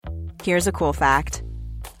Here's a cool fact.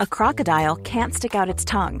 A crocodile can't stick out its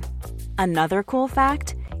tongue. Another cool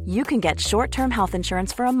fact, you can get short-term health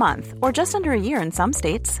insurance for a month or just under a year in some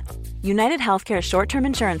states. United Healthcare short-term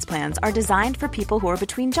insurance plans are designed for people who are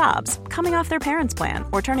between jobs, coming off their parents' plan,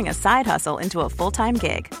 or turning a side hustle into a full-time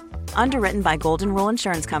gig. Underwritten by Golden Rule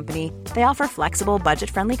Insurance Company, they offer flexible,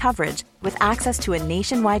 budget-friendly coverage with access to a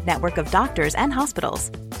nationwide network of doctors and hospitals.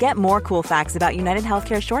 Get more cool facts about United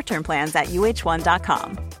Healthcare short-term plans at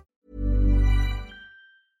uh1.com.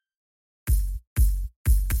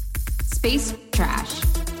 Space trash.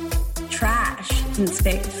 Trash in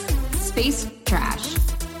space. Space trash.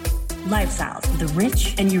 Lifestyles of the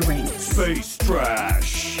rich and Uranus. Space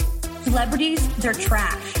trash. Celebrities, they're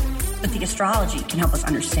trash, but the astrology can help us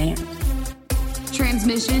understand.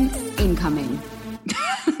 Transmission incoming.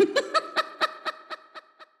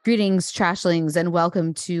 Greetings, trashlings, and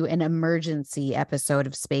welcome to an emergency episode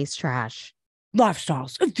of Space Trash.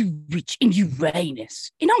 Lifestyles of the rich and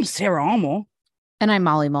Uranus. And I'm Sarah Almo. And I'm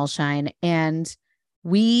Molly Mulshine. And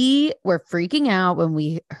we were freaking out when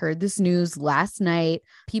we heard this news last night.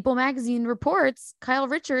 People magazine reports Kyle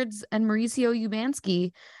Richards and Mauricio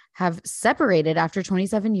Umansky have separated after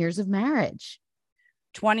 27 years of marriage.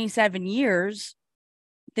 27 years.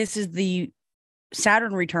 This is the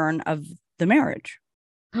Saturn return of the marriage.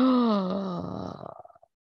 Wow.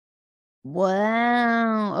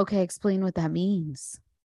 Okay, explain what that means.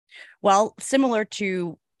 Well, similar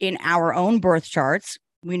to in our own birth charts,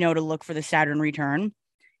 we know to look for the Saturn return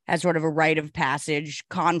as sort of a rite of passage,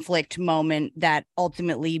 conflict moment that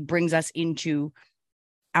ultimately brings us into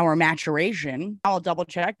our maturation. I'll double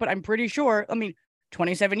check, but I'm pretty sure,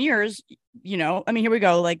 27 years, here we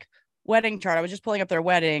go. Like wedding chart. I was just pulling up their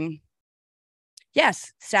wedding.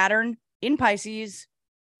 Yes, Saturn in Pisces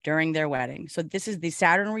during their wedding. So this is the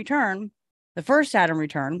Saturn return, the first Saturn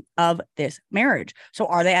return of this marriage. So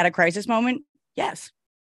are they at a crisis moment? Yes.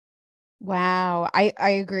 Wow. I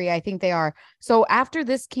agree. I think they are. So after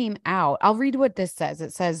this came out, I'll read what this says.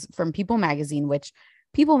 It says from People magazine, which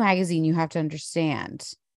People magazine, you have to understand,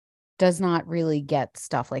 does not really get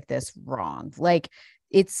stuff like this wrong. Like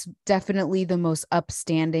it's definitely the most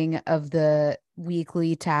upstanding of the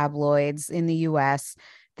weekly tabloids in the US.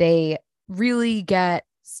 They really get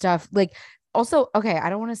stuff like also, okay,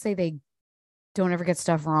 I don't want to say they don't ever get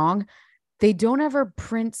stuff wrong. They don't ever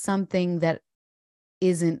print something that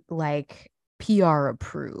isn't like PR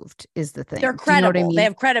approved is the thing. They're credible. You know what I mean? They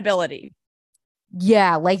have credibility.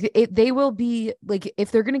 Yeah, like they will be like, if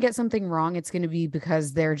they're going to get something wrong, it's going to be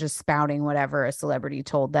because they're just spouting whatever a celebrity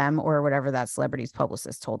told them or whatever that celebrity's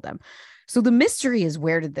publicist told them. So the mystery is,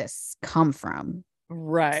 where did this come from?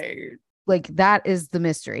 Right. Like that is the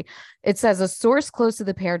mystery. It says a source close to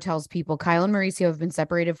the pair tells People Kyle and Mauricio have been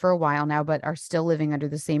separated for a while now, but are still living under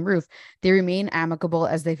the same roof. They remain amicable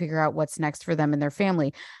as they figure out what's next for them and their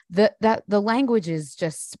family. The language is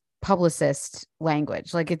just publicist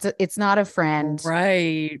language. Like it's not a friend.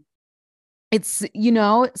 Right. It's,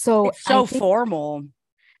 so it's so formal.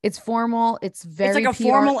 It's formal. It's very it's like a PR.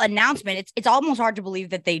 formal announcement. It's almost hard to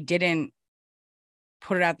believe that they didn't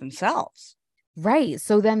put it out themselves. Right.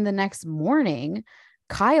 So then the next morning,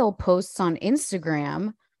 Kyle posts on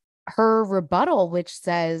Instagram her rebuttal, which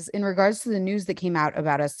says, in regards to the news that came out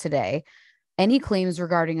about us today, any claims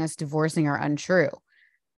regarding us divorcing are untrue.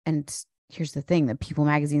 And here's the thing, the People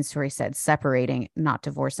magazine story said separating, not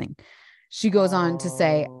divorcing. She goes on to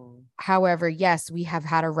say, however, yes, we have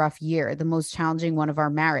had a rough year, the most challenging one of our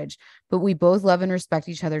marriage, but we both love and respect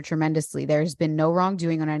each other tremendously. There's been no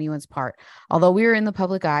wrongdoing on anyone's part. Although we are in the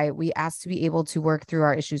public eye, we ask to be able to work through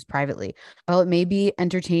our issues privately. While it may be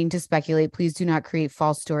entertaining to speculate, please do not create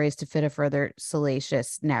false stories to fit a further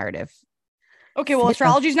salacious narrative. Okay, well,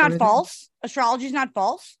 astrology is not false. Astrology is not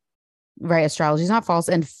false. Right. Astrology is not false.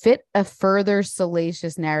 And fit a further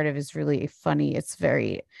salacious narrative is really funny. It's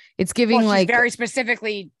giving she's very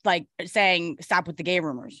specifically like saying stop with the gay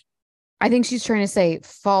rumors. I think she's trying to say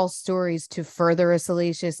false stories to further a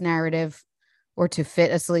salacious narrative or to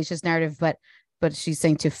fit a salacious narrative. But she's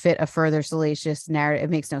saying to fit a further salacious narrative.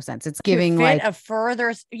 It makes no sense. It's giving to fit like a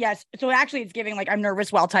further. Yes. So actually it's giving like, I'm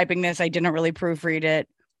nervous while typing this. I didn't really proofread it.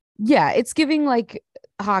 Yeah. It's giving like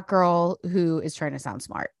hot girl who is trying to sound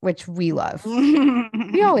smart, which we love.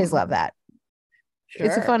 We always love that. Sure.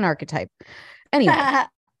 It's a fun archetype. Anyway.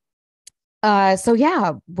 So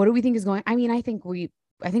yeah, what do we think is going? I mean, I think we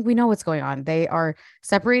know what's going on. They are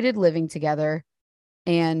separated, living together,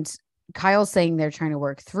 and Kyle's saying they're trying to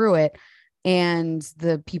work through it. And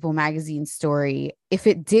the People magazine story, if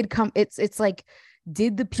it did come, it's like,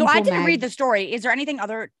 did the People? So I didn't read the story. Is there anything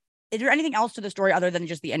else to the story other than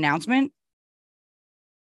just the announcement?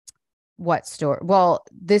 What story? Well,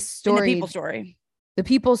 this In story, the the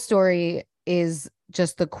People story is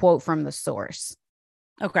just the quote from the source.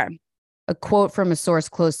 Okay. A quote from a source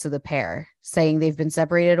close to the pair saying they've been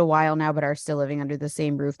separated a while now, but are still living under the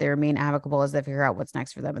same roof. They remain amicable as they figure out what's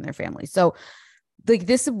next for them and their family. So like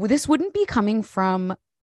this wouldn't be coming from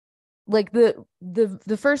like the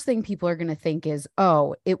first thing people are going to think is,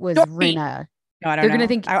 oh, it was Dorit. Rinna. No, I don't They're know. going to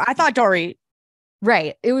think, I thought Dorit.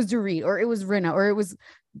 right. It was Dorit, or it was Rinna, or it was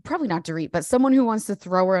probably not Dorit, but someone who wants to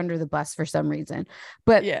throw her under the bus for some reason.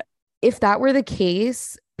 But Yeah. if that were the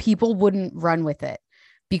case, people wouldn't run with it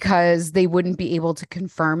because they wouldn't be able to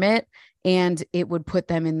confirm it. And it would put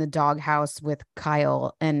them in the doghouse with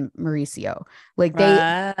Kyle and Mauricio. Like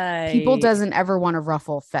people doesn't ever want to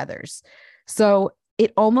ruffle feathers. So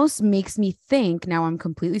it almost makes me think, now I'm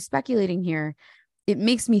completely speculating here. It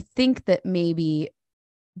makes me think that maybe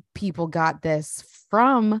people got this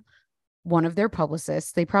from one of their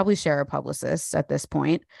publicists. They probably share a publicist at this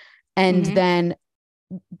point. And then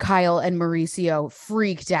Kyle and Mauricio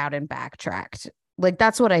freaked out and backtracked. Like,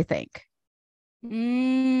 that's what I think.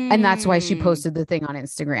 And that's why she posted the thing on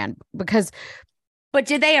Instagram, because. But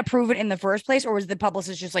did they approve it in the first place, or was the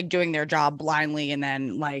publicist just like doing their job blindly and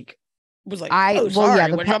then like was like, sorry,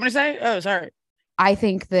 what do you want me to say? Oh, sorry. I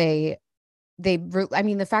think I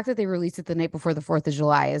mean, the fact that they released it the night before the 4th of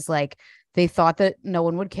July is like, they thought that no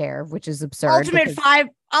one would care, which is absurd.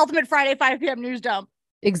 Ultimate Friday, 5 p.m. news dump.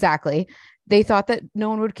 Exactly. They thought that no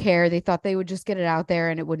one would care. They thought they would just get it out there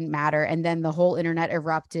and it wouldn't matter. And then the whole internet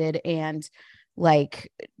erupted, and like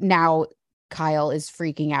now Kyle is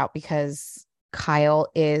freaking out because Kyle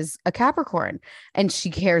is a Capricorn and she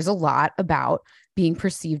cares a lot about being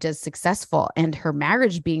perceived as successful and her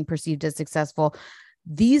marriage being perceived as successful.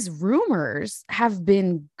 These rumors have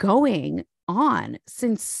been going on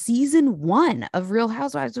since season 1 of Real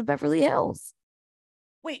Housewives of Beverly Hills.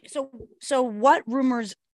 Wait, so what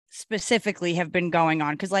rumors specifically have been going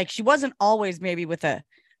on? Because like she wasn't always maybe with a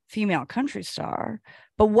female country star,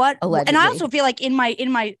 but what? Allegedly. And I also feel like in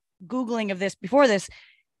my Googling of this before this,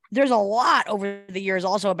 there's a lot over the years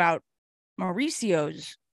also about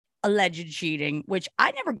Mauricio's alleged cheating, which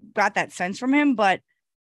I never got that sense from him, but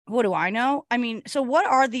what do I know? I mean, so what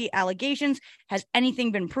are the allegations? Has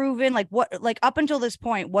anything been proven? Like what, like up until this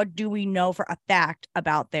point, what do we know for a fact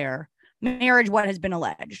about their marriage? What has been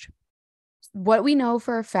alleged? What we know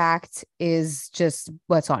for a fact is just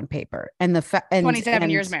what's on paper, and 27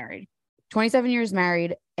 years married. 27 years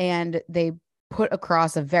married, and they put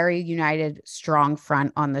across a very united, strong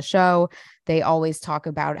front on the show. They always talk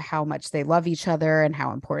about how much they love each other and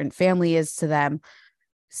how important family is to them.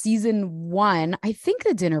 Season 1, I think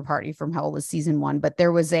the dinner party from hell was season 1, but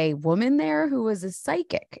there was a woman there who was a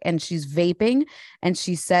psychic, and she's vaping, and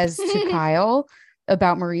she says to Kyle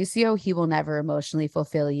about Mauricio, he will never emotionally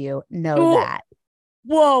fulfill you. Know that.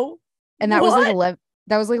 Whoa. And that was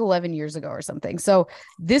like 11 years ago or something. So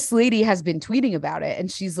this lady has been tweeting about it, and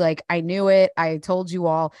she's like, I knew it. I told you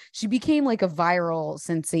all. She became like a viral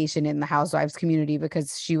sensation in the Housewives community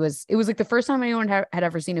because it was like the first time anyone had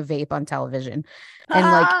ever seen a vape on television. And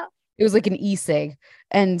like, it was like an e-cig,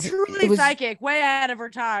 and truly it was psychic, way ahead of her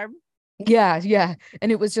time. Yeah.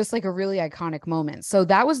 And it was just like a really iconic moment. So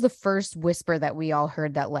that was the first whisper that we all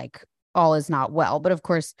heard that like all is not well. But of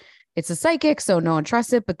course, it's a psychic, so no one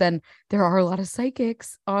trusts it. But then there are a lot of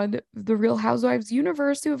psychics on the Real Housewives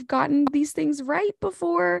universe who have gotten these things right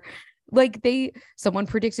before. Like someone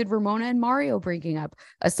predicted Ramona and Mario breaking up.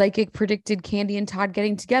 A psychic predicted Candy and Todd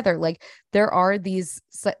getting together. Like there are these,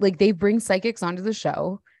 like they bring psychics onto the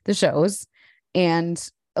shows,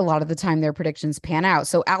 and a lot of the time their predictions pan out.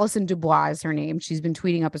 So Allison Dubois is her name. She's been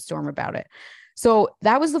tweeting up a storm about it. So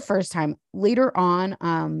that was the first time. Later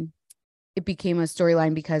on, it became a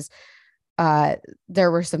storyline because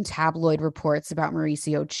there were some tabloid reports about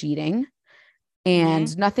Mauricio cheating,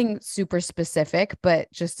 and nothing super specific, but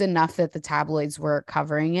just enough that the tabloids were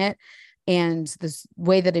covering it. And this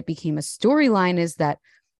way that it became a storyline is that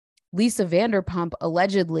Lisa Vanderpump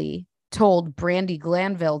allegedly told Brandi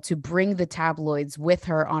Glanville to bring the tabloids with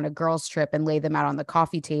her on a girls' trip and lay them out on the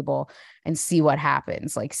coffee table and see what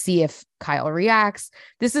happens. Like, see if Kyle reacts.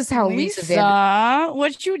 This is how Lisa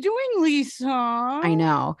what you doing, Lisa? I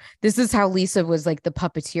know. This is how Lisa was like the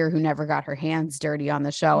puppeteer who never got her hands dirty on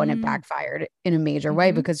the show, and it backfired in a major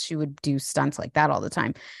way because she would do stunts like that all the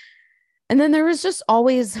time. And then there was just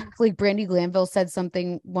always like Brandi Glanville said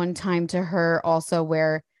something one time to her also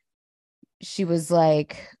where she was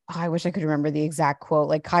like, I wish I could remember the exact quote.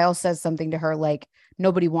 Like Kyle says something to her like, this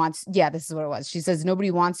is what it was. She says, nobody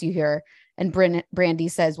wants you here. And Brandi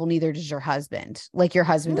says, well, neither does your husband. Like your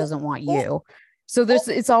husband doesn't want you. So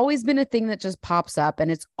it's always been a thing that just pops up,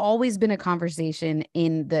 and it's always been a conversation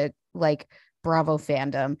in the like Bravo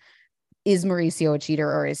fandom. Is Mauricio a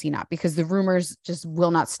cheater or is he not? Because the rumors just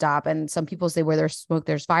will not stop. And some people say where there's smoke,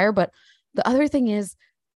 there's fire. But the other thing is,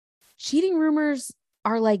 cheating rumors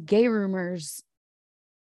are like gay rumors.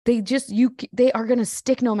 They are going to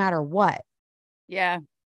stick no matter what. Yeah.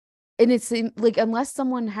 And it's like, unless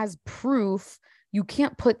someone has proof, you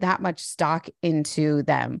can't put that much stock into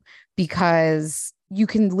them, because you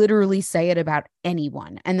can literally say it about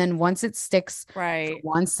anyone. And then once it sticks for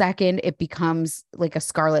 1 second, it becomes like a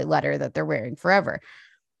scarlet letter that they're wearing forever.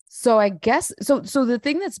 So I guess, so the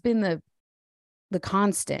thing that's been the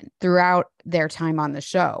constant throughout their time on the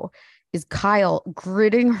show is Kyle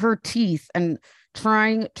gritting her teeth and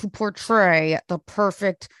trying to portray the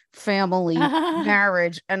perfect family,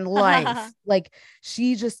 marriage, and life. Like,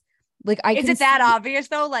 she just, like, is it that obvious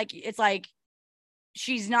though? Like, it's like,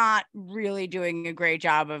 she's not really doing a great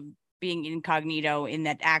job of being incognito in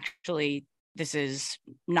that actually this is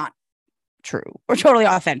not true or totally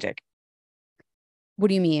authentic. What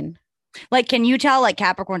do you mean? Like, can you tell like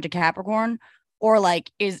Capricorn to Capricorn, or like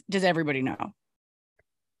does everybody know?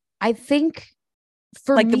 I think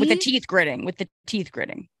for like me, with the teeth gritting. The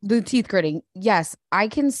teeth gritting. Yes, I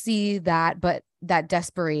can see that, but that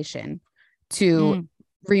desperation to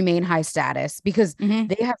remain high status, because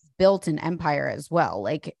they have built an empire as well.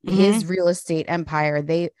 Like his real estate empire,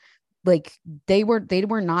 they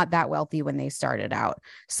were not that wealthy when they started out.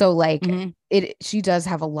 So like she does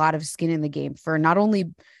have a lot of skin in the game for not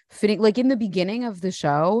only fitting, like in the beginning of the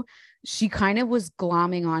show, she kind of was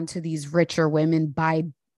glomming onto these richer women by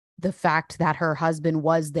the fact that her husband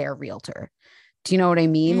was their realtor. Do you know what I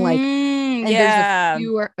mean? Like, and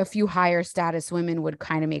there's a few higher status women would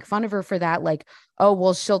kind of make fun of her for that. Like, oh,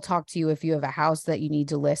 well, she'll talk to you if you have a house that you need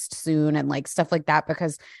to list soon, and like stuff like that,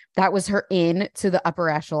 because that was her in to the upper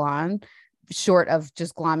echelon, short of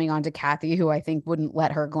just glomming onto Kathy, who I think wouldn't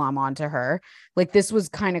let her glom onto her. Like, this was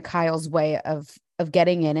kind of Kyle's way of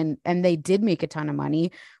getting in, and they did make a ton of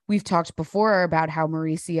money. We've talked before about how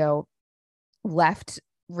Mauricio left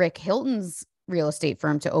Rick Hilton's real estate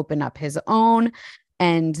firm to open up his own,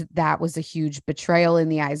 and that was a huge betrayal in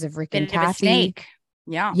the eyes of Rick and Kathy. Snake.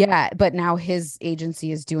 Yeah, but now his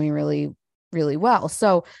agency is doing really, really well.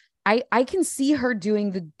 So I can see her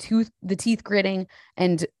doing the teeth gritting,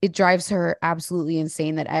 and it drives her absolutely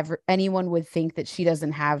insane that anyone would think that she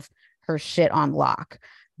doesn't have her shit on lock.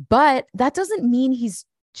 But that doesn't mean he's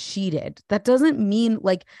cheated. That doesn't mean,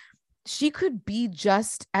 like, she could be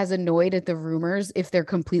just as annoyed at the rumors if they're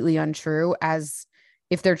completely untrue as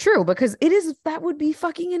if they're true, because that would be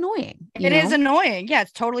fucking annoying. It is annoying. Yeah,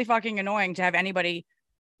 it's totally fucking annoying to have anybody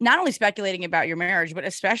not only speculating about your marriage, but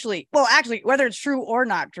especially, well, actually, whether it's true or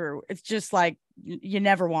not true, it's just like, you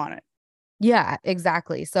never want it. Yeah,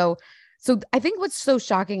 exactly. So I think what's so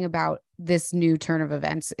shocking about this new turn of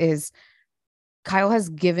events is Kyle has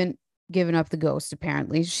given up the ghost.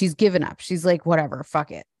 Apparently she's given up. She's like, whatever, fuck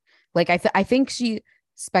it. Like, I think she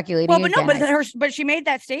speculating. Well, but again, but she made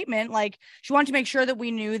that statement. Like, she wanted to make sure that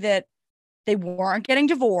we knew that they weren't getting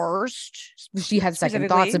divorced. She had second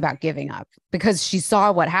thoughts about giving up, because she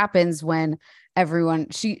saw what happens when everyone,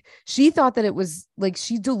 she thought that it was like,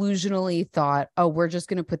 she delusionally thought, oh, we're just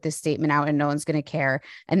going to put this statement out and no one's going to care.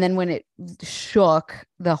 And then when it shook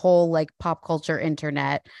the whole like pop culture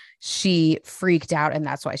internet, she freaked out, and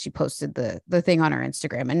that's why she posted the thing on her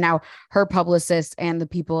Instagram. And now her publicist and the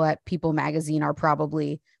people at People magazine are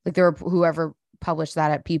probably like, whoever published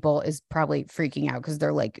that at People is probably freaking out, because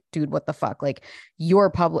they're like, dude, what the fuck? Like,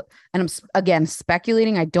 you're public. And I'm again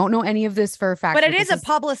speculating. I don't know any of this for a fact, but it is a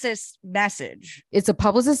publicist message. It's a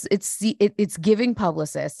publicist. It's giving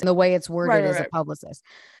publicist, and the way it's worded is a publicist.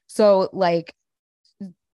 So like,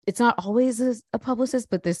 it's not always a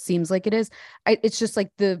publicist, but this seems like it is. It's just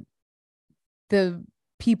like the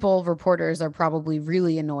People reporters are probably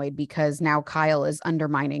really annoyed because now Kyle is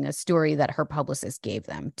undermining a story that her publicist gave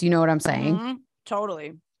them. Do you know what I'm saying? Mm-hmm.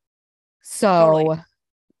 Totally. So,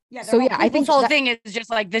 yeah. I think the whole thing is just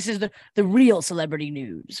like, this is the real celebrity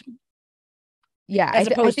news. Yeah. As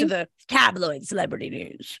opposed to the tabloid celebrity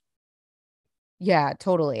news. Yeah,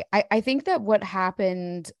 totally. I think that what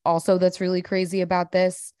happened also that's really crazy about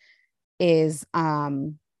this is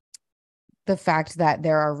the fact that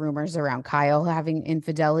there are rumors around Kyle having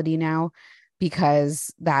infidelity now,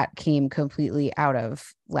 because that came completely out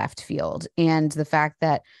of left field. And the fact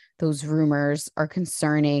that those rumors are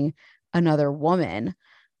concerning another woman.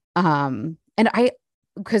 Okay,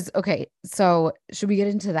 so should we get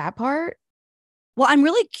into that part? Well, I'm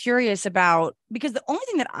really curious about, because the only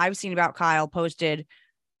thing that I've seen about Kyle posted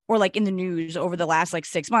or like in the news over the last like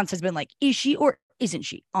 6 months has been like, is she or isn't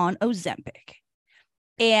she on Ozempic?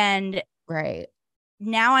 And right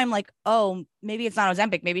now I'm like, oh, maybe it's not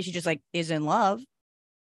Ozempic. Maybe she just like is in love.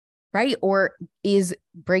 right, or is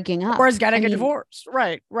breaking up, or is getting a divorce.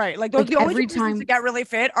 Right. Like those, like the only every two reasons time to get really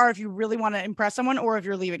fit are if you really want to impress someone or if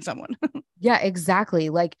you're leaving someone. yeah, exactly.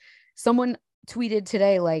 Like someone tweeted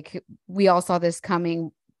today, like we all saw this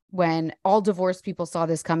coming when all divorced people saw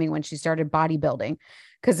this coming when she started bodybuilding,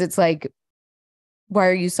 because it's like, why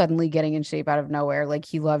are you suddenly getting in shape out of nowhere? Like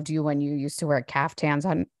he loved you when you used to wear caftans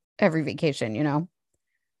on every vacation, you know?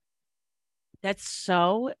 That's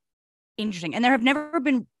so interesting. And there have never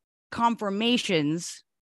been confirmations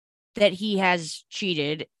that he has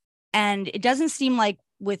cheated. And it doesn't seem like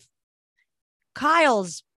with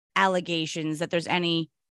Kyle's allegations that there's any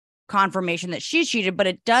confirmation that she's cheated, but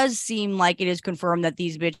it does seem like it is confirmed that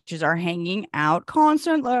these bitches are hanging out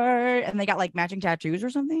constantly and they got like matching tattoos or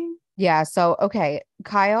something. Yeah. So, okay.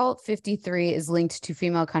 Kyle, 53, is linked to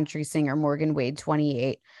female country singer Morgan Wade,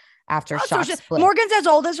 28, after shock split. Morgan's as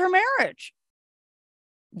old as her marriage.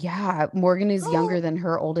 Yeah. Morgan is younger than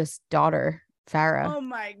her oldest daughter, Farrah. Oh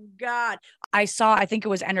my God. I think it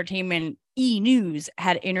was Entertainment News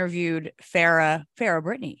had interviewed Farrah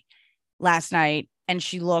Brittany last night. And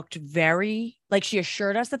she looked very, like, she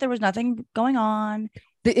assured us that there was nothing going on.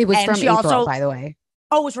 It was from April, also, by the way.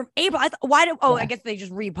 Oh, it was from April. I guess they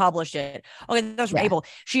just republished it. Okay, that was from April.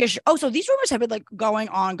 So these rumors have been like going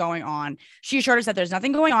on. She assured us that there's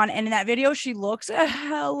nothing going on. And in that video, she looks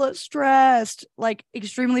hella stressed, like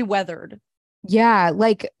extremely weathered. Yeah,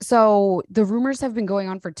 like, so the rumors have been going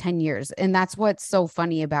on for 10 years. And that's what's so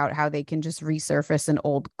funny about how they can just resurface an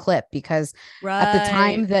old clip, because at the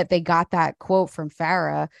time that they got that quote from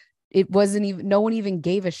Farrah, it wasn't even, no one even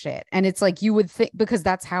gave a shit. And it's like, you would think, because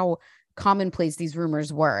that's how commonplace these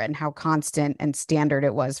rumors were and how constant and standard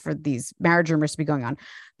it was for these marriage rumors to be going on.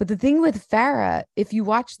 But the thing with Farrah, if you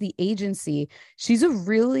watch The Agency, she's a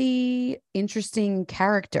really interesting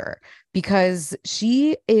character because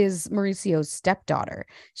she is Mauricio's stepdaughter.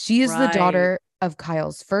 She is the daughter of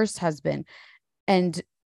Kyle's first husband. And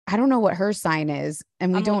I don't know what her sign is.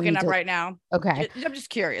 And I'm looking up right now. Okay. I'm just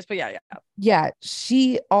curious, but yeah. Yeah.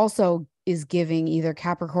 She also is giving either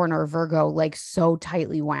Capricorn or Virgo, like so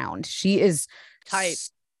tightly wound. She is tight.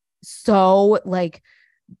 So like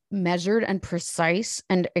measured and precise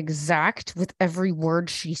and exact with every word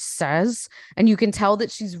she says. And you can tell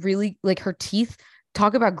that she's really like, her teeth,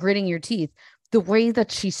 talk about gritting your teeth. The way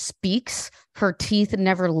that she speaks, her teeth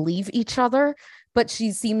never leave each other, but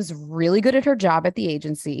she seems really good at her job at the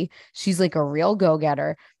agency. She's like a real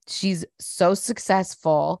go-getter. She's so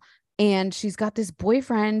successful. And she's got this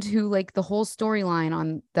boyfriend who, like, the whole storyline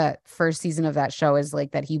on that first season of that show is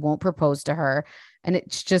like that he won't propose to her. And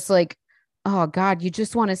it's just like, oh God, you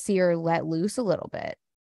just want to see her let loose a little bit.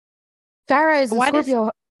 Farrah is a Scorpio.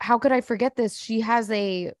 How could I forget this? She has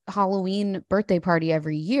a Halloween birthday party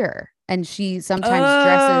every year. And she sometimes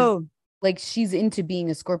dresses like she's into being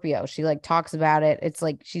a Scorpio. She like talks about it. It's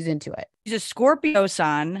like she's into it. She's a Scorpio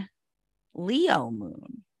sun, Leo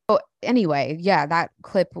moon. Oh, anyway, yeah, that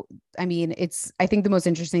clip, I mean, I think the most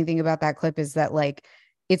interesting thing about that clip is that, like,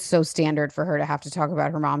 it's so standard for her to have to talk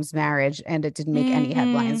about her mom's marriage, and it didn't make any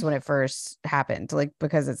headlines when it first happened, like,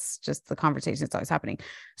 because it's just the conversation that's always happening.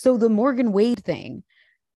 So the Morgan Wade thing,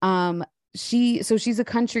 she's a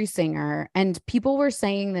country singer, and people were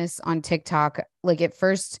saying this on TikTok, like, it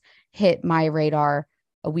first hit my radar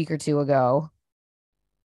a week or two ago,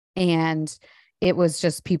 and it was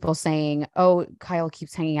just people saying, oh, Kyle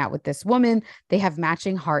keeps hanging out with this woman. They have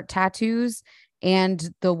matching heart tattoos. And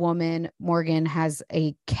the woman, Morgan, has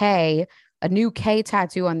a new K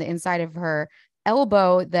tattoo on the inside of her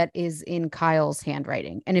elbow that is in Kyle's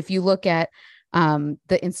handwriting. And if you look at the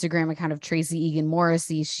Instagram account of Tracy Egan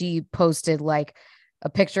Morrissey, she posted like a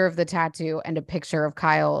picture of the tattoo and a picture of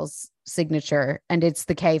Kyle's signature. And it's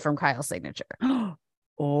the K from Kyle's signature.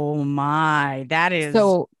 Oh my, that is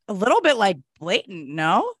so a little bit like blatant,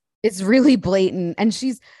 no? It's really blatant. And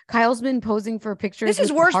Kyle's been posing for pictures. This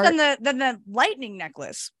is worse than the lightning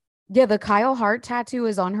necklace. Yeah, the Kyle heart tattoo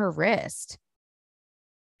is on her wrist.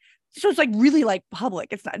 So it's like really like public.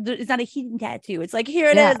 It's not a hidden tattoo. It's like, here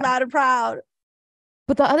it is, loud and proud.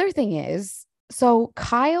 But the other thing is, so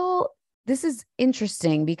Kyle, this is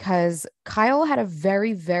interesting because Kyle had a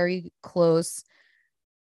very, very close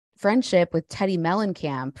friendship with Teddy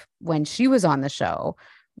Mellencamp when she was on the show,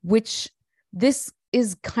 which this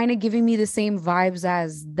is kind of giving me the same vibes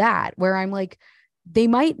as that, where I'm like, they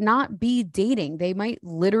might not be dating. They might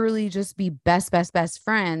literally just be best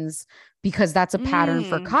friends, because that's a pattern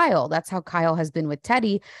for Kyle. That's how Kyle has been with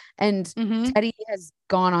Teddy. And Teddy has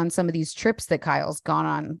gone on some of these trips that Kyle's gone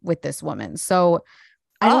on with this woman. So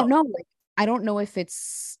I don't know. Like, I don't know if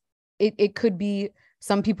it could be,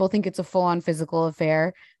 some people think it's a full-on physical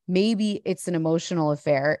affair. Maybe it's an emotional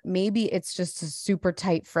affair. Maybe it's just a super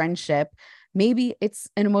tight friendship. Maybe it's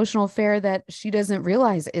an emotional affair that she doesn't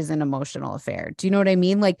realize is an emotional affair. Do you know what I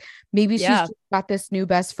mean? Like, maybe she's just got this new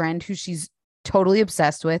best friend who she's totally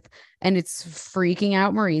obsessed with, and it's freaking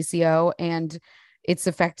out Mauricio, and it's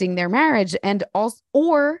affecting their marriage. And also,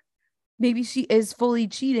 or maybe she is fully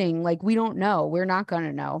cheating. Like, we don't know. We're not going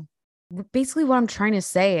to know. Basically, what I'm trying to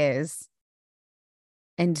say is,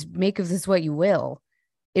 and make of this what you will,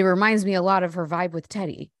 it reminds me a lot of her vibe with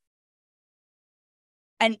Teddy.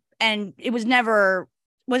 And it was never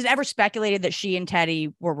speculated that she and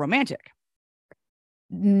Teddy were romantic?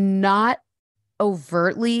 Not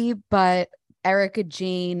overtly, but Erica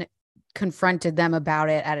Jane confronted them about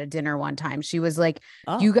it at a dinner one time. She was like,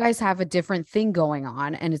 you guys have a different thing going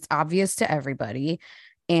on, and it's obvious to everybody,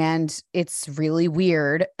 and it's really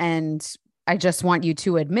weird, and I just want you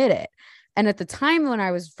to admit it. And at the time when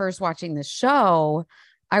I was first watching the show,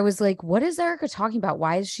 I was like, what is Erica talking about?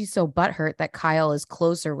 Why is she so butthurt that Kyle is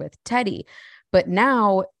closer with Teddy? But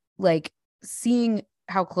now, like, seeing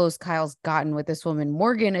how close Kyle's gotten with this woman,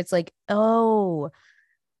 Morgan, it's like, oh,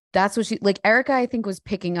 that's what she, like, Erica, I think, was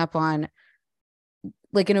picking up on,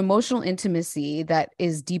 like, an emotional intimacy that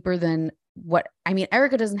is deeper than what, I mean,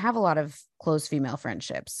 Erica doesn't have a lot of close female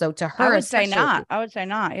friendships. So to her, I would say not.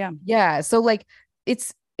 Yeah. Yeah. So, like,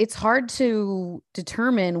 it's hard to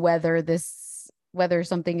determine whether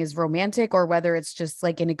something is romantic or whether it's just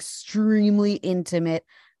like an extremely intimate,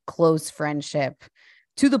 close friendship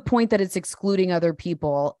to the point that it's excluding other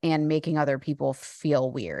people and making other people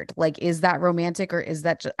feel weird. Like, is that romantic, or is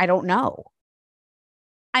that just, I don't know.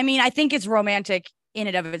 I mean, I think it's romantic in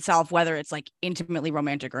and of itself, whether it's like intimately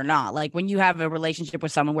romantic or not. Like, when you have a relationship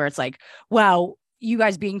with someone where it's like, wow, you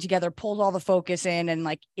guys being together pulls all the focus in, and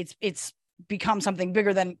like it's become something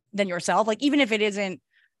bigger than yourself. Like, even if it isn't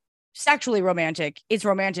sexually romantic, it's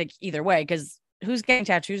romantic either way, because who's getting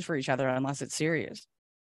tattoos for each other unless it's serious?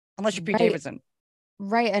 Unless you're Pete Davidson.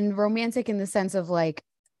 Right. And romantic in the sense of like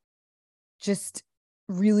just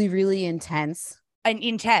really, really intense. And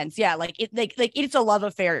intense. Yeah. Like it's a love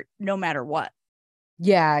affair no matter what.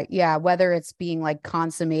 Yeah. Yeah. Whether it's being like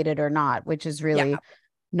consummated or not, which is really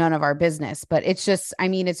none of our business. But it's just, I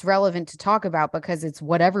mean, it's relevant to talk about because it's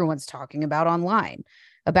what everyone's talking about online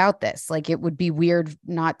about this. Like, it would be weird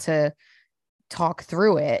not to talk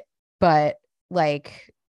through it, but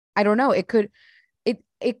like, I don't know. It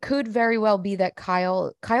could very well be that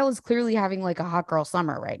Kyle is clearly having like a hot girl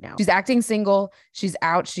summer right now. She's acting single. She's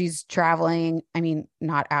out. She's traveling. I mean,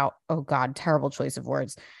 not out. Oh God, terrible choice of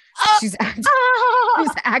words. She's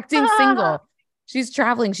acting single. She's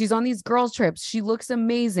traveling. She's on these girls trips. She looks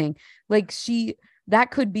amazing. Like,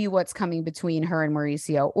 that could be what's coming between her and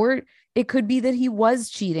Mauricio. Or it could be that he was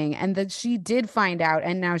cheating and that she did find out,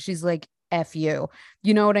 and now she's like, F you.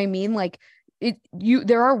 You know what I mean? Like,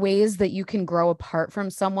 there are ways that you can grow apart from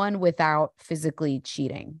someone without physically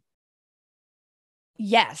cheating.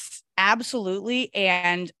 Yes, absolutely.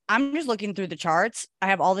 And I'm just looking through the charts. I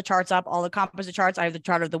have all the charts up, all the composite charts. I have the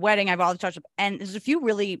chart of the wedding. I have all the charts up. And there's a few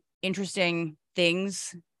really interesting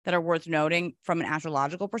things that are worth noting from an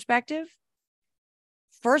astrological perspective.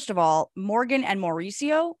 First of all, Morgan and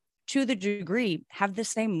Mauricio, to the degree, have the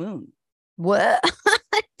same moon. What?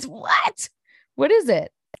 What is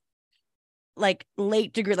it? Like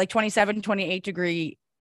late degree, like 27, 28 degree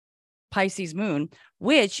Pisces moon,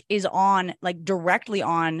 which is on, like, directly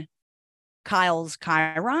on Kyle's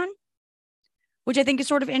Chiron, which I think is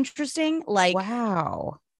sort of interesting. Like,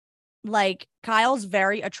 wow. Like, Kyle's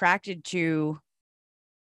very attracted to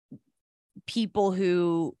people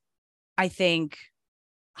who I think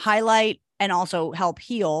highlight and also help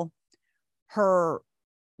heal her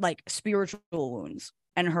like spiritual wounds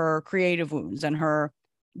and her creative wounds and her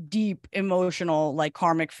deep emotional, like,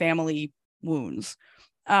 karmic family wounds.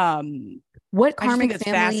 What karmic family?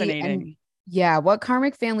 Fascinating. What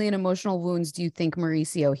karmic family and emotional wounds do you think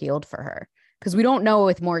Mauricio healed for her? Because we don't know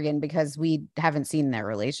with Morgan, because we haven't seen their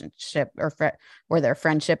relationship or their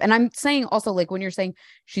friendship. And I'm saying also, like, when you're saying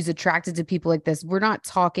she's attracted to people like this, we're not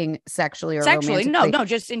talking sexually or romantically. No,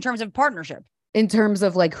 just in terms of partnership. In terms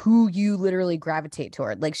of like who you literally gravitate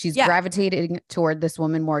toward. Like, she's gravitating toward this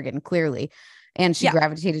woman, Morgan, clearly. And she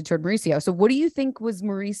gravitated toward Mauricio. So what do you think was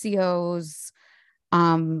Mauricio's,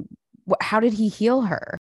 how did he heal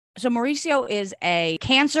her? So Mauricio is a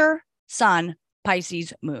Cancer sun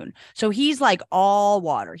Pisces moon. So he's like all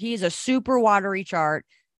water. He's a super watery chart.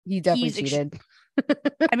 He definitely cheated.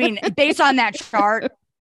 I mean, based on that chart,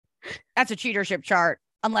 that's a cheatership chart.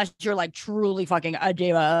 Unless you're like truly fucking a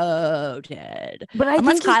devoted. But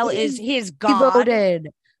unless Kyle is his god. Devoted.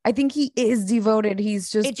 I think he is devoted.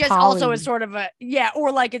 He's just it just poly. also is sort of a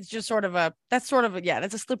or like it's just sort of a that's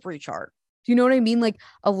a slippery chart. Do you know what I mean? Like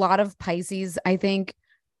a lot of Pisces, I think,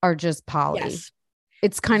 are just poly. Yes.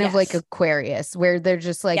 It's kind of like Aquarius, where they're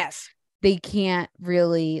just like they can't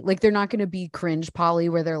really like they're not going to be cringe poly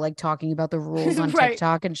where they're like talking about the rules on right.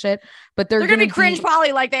 TikTok and shit, but they're going to be cringe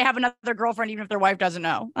poly like they have another girlfriend even if their wife doesn't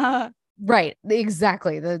know. Right,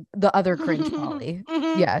 exactly. The other cringe poly.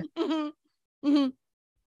 Yeah.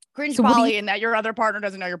 Cringe poly in that your other partner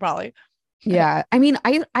doesn't know you're poly. Yeah. I mean,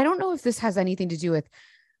 I don't know if this has anything to do with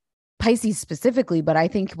Pisces specifically, but I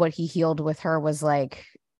think what he healed with her was like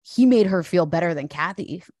he made her feel better than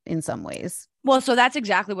Kathy in some ways. Well, so that's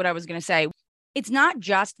exactly what I was going to say. It's not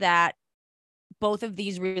just that both of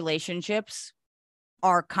these relationships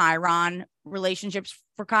are Chiron relationships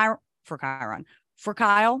for Kyle.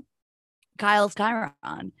 Kyle's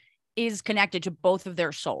Chiron is connected to both of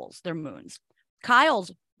their souls, their moons.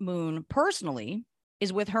 Kyle's moon personally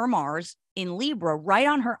is with her Mars in Libra, right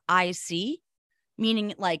on her IC,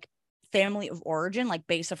 meaning like family of origin, like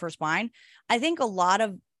base of her spine. I think a lot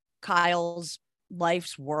of Kyle's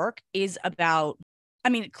life's work is about, I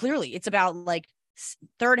mean, clearly it's about like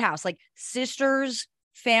third house, like sisters,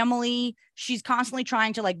 family. She's constantly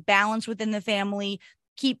trying to like balance within the family,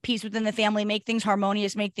 keep peace within the family, make things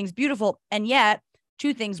harmonious, make things beautiful. And yet,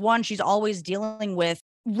 two things. One, she's always dealing with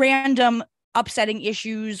random upsetting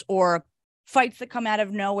issues or fights that come out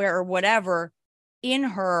of nowhere or whatever in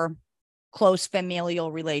her close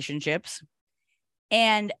familial relationships.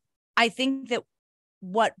 And I think that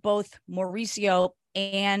what both Mauricio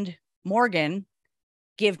and Morgan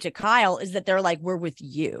give to Kyle is that they're like, we're with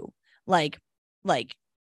you. Like,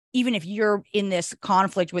 even if you're in this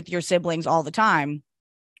conflict with your siblings all the time,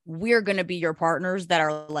 we're going to be your partners that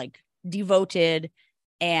are like devoted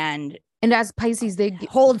and as Pisces, they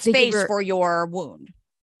hold space for your wound.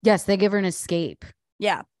 Yes. They give her an escape.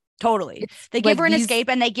 Yeah, totally. They give her an escape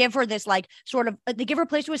and they give her this like sort of, they give her a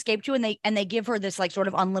place to escape to. And they give her this like sort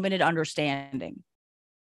of unlimited understanding.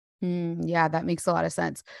 Yeah, that makes a lot of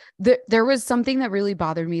sense. There was something that really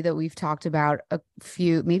bothered me that we've talked about a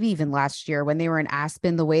few, maybe even last year when they were in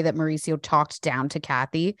Aspen, the way that Mauricio talked down to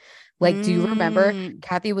Kathy. Like, do you remember?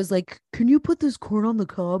 Kathy was like, can you put this corn on the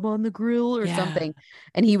cob on the grill or something?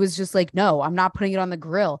 And he was just like, no, I'm not putting it on the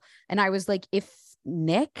grill. And I was like, if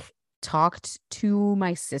Nick talked to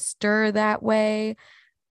my sister that way,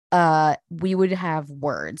 we would have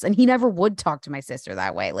words. And he never would talk to my sister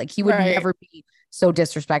that way. Like he would never be so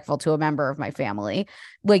disrespectful to a member of my family.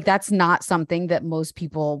 Like that's not something that most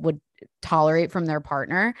people would tolerate from their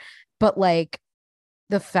partner. But like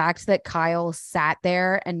the fact that Kyle sat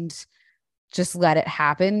there and just let it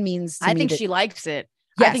happen means to I me think that, she likes it.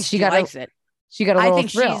 Yes, I think she likes it. She got a little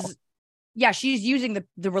thrill. She's using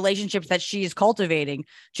the relationships that she's cultivating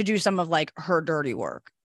to do some of like her dirty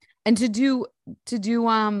work. And to do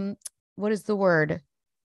what is the word?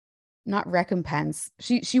 Not recompense.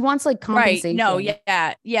 She wants like compensation. Right. No,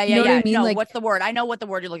 yeah. You know what I mean? No, like, what's the word? I know what the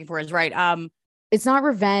word you're looking for is, right. It's not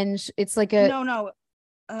revenge. It's like a no.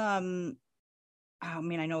 Oh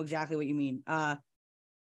man, I know exactly what you mean.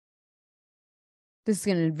 This is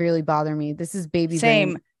gonna really bother me. This is baby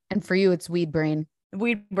Same. brain. And for you, it's weed brain.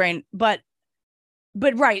 Weed brain. But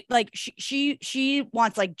right, like she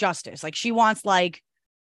wants like justice. Like she wants like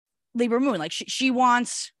Libra moon. Like she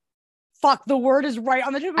wants. Fuck, the word is right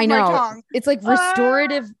on the tip of my tongue. It's like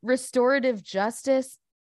restorative justice.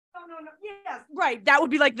 No. Yes, right. That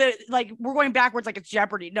would be like we're going backwards like it's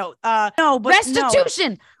Jeopardy. No, but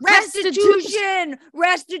restitution. No. Restitution.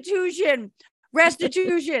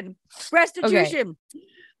 Okay.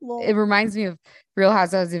 It reminds me of Real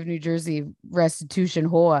Housewives of New Jersey, restitution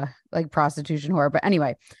whore, like prostitution whore. But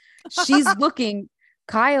anyway, she's looking,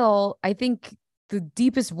 Kyle, I think the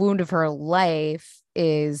deepest wound of her life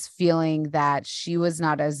is feeling that she was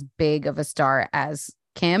not as big of a star as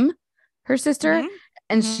Kim, her sister. Mm-hmm.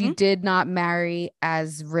 And she did not marry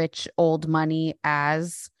as rich old money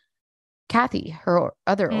as Kathy, her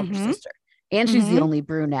other older sister. And she's the only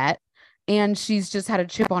brunette. And she's just had a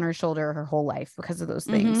chip on her shoulder her whole life because of those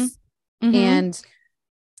things. And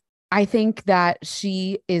I think that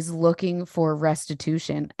she is looking for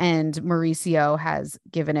restitution. And Mauricio has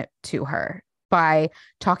given it to her by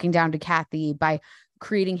talking down to Kathy, by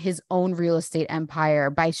creating his own real estate empire,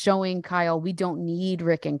 by showing Kyle we don't need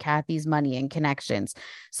Rick and Kathy's money and connections.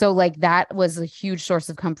 So like that was a huge source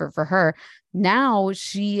of comfort for her. Now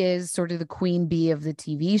she is sort of the queen bee of the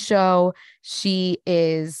TV show. She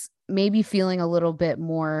is maybe feeling a little bit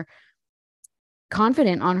more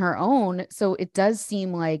confident on her own. So it does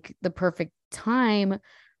seem like the perfect time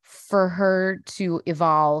for her to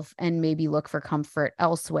evolve and maybe look for comfort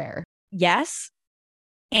elsewhere. Yes.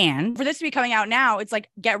 And for this to be coming out now, it's like,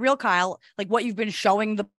 get real, Kyle. Like what you've been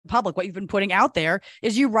showing the public, what you've been putting out there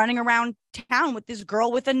is you running around town with this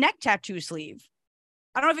girl with a neck tattoo sleeve.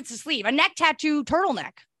 I don't know if it's a sleeve, a neck tattoo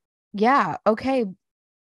turtleneck. Yeah. Okay.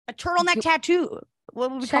 A turtleneck tattoo.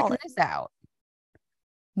 What would we call it? Check this out.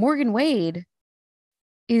 Morgan Wade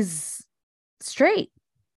is straight.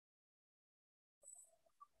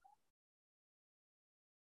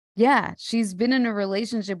 Yeah. She's been in a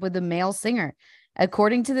relationship with a male singer.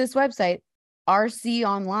 According to this website, RC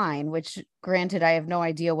Online, which granted, I have no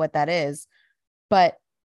idea what that is, but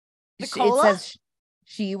it says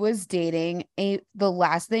she was dating the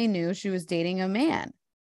last they knew, she was dating a man.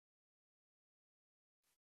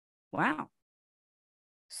 Wow.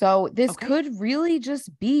 So this could really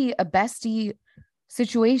just be a bestie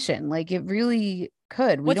situation. Like it really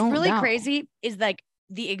could. What's really crazy is like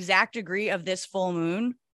the exact degree of this full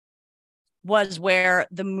moon was where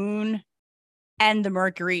the moon and the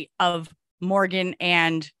Mercury of Morgan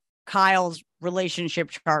and Kyle's relationship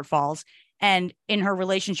chart falls. And in her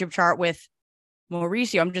relationship chart with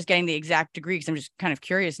Mauricio, I'm just getting the exact degree because I'm just kind of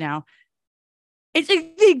curious now. It's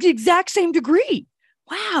the exact same degree.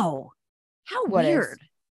 Wow. How weird.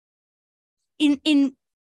 In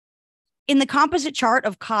the composite chart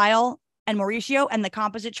of Kyle and Mauricio and the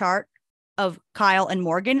composite chart of Kyle and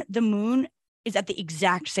Morgan, the moon is at the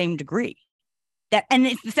exact same degree. And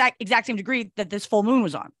it's the exact same degree that this full moon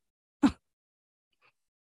was on. It's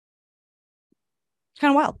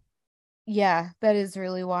kind of wild. Yeah, that is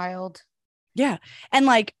really wild. Yeah. And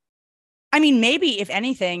like, I mean, maybe if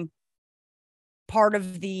anything, part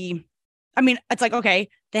of it's like, okay,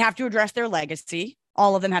 they have to address their legacy.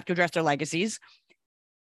 All of them have to address their legacies.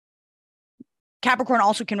 Capricorn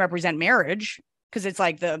also can represent marriage because it's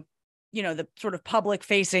like the sort of public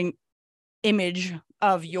facing image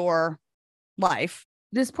of your life.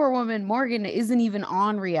 This poor woman, Morgan, isn't even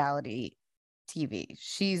on reality TV.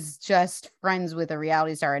 She's just friends with a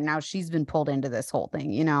reality star, and now she's been pulled into this whole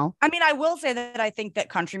thing, you know? I mean, I will say that I think that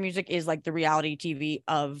country music is like the reality TV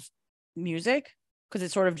of music because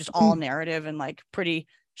it's sort of just all narrative and like pretty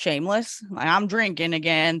shameless. Like, I'm drinking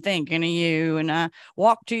again, thinking of you, and I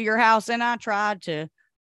walked to your house and I tried to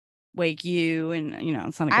wake you, and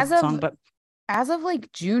it's not a good song, but as of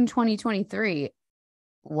like June 2023,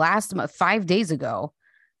 last month, 5 days ago,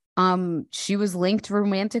 she was linked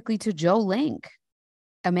romantically to Joe Link,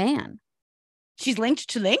 a man. She's linked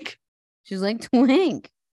to Link? She's linked to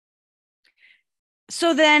Link.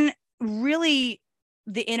 So then really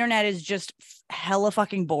the internet is just hella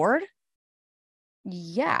fucking bored?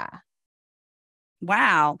 Yeah.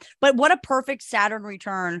 Wow. But what a perfect Saturn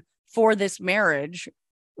return for this marriage,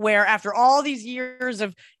 where after all these years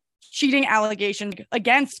of cheating allegations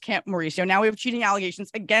against Camp Mauricio, now we have cheating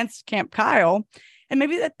allegations against Camp Kyle. And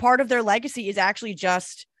maybe that part of their legacy is actually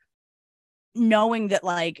just knowing that,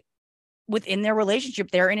 like, within their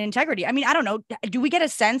relationship, they're in integrity. I mean, I don't know. Do you get a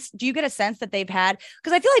sense that they've had?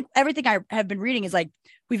 Because I feel like everything I have been reading is like,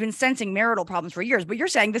 we've been sensing marital problems for years, but you're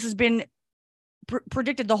saying this has been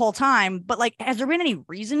predicted the whole time. But like, has there been any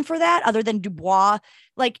reason for that other than Dubois?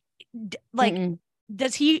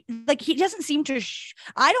 Does he, like, he doesn't seem to,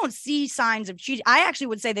 I don't see signs of cheating. I actually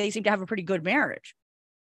would say they seem to have a pretty good marriage.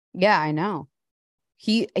 Yeah, I know.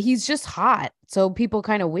 He's just hot. So people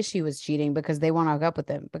kind of wish he was cheating because they want to hook up with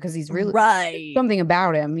him because he's really right. Something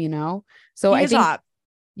about him, you know? So I think, hot.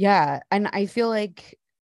 Yeah. And I feel like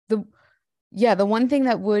the one thing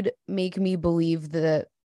that would make me believe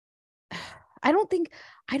I don't think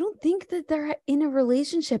that they're in a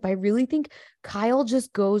relationship. I really think Kyle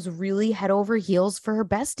just goes really head over heels for her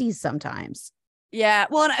besties sometimes. Yeah.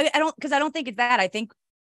 Well, and I don't think it's that. I think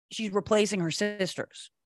she's replacing her sisters.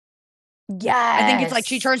 Yeah. I think it's like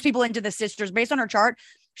she turns people into the sisters based on her chart.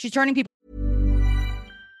 She's turning people.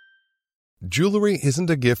 Jewelry isn't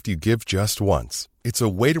a gift you give just once. It's a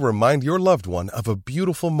way to remind your loved one of a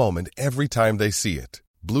beautiful moment every time they see it.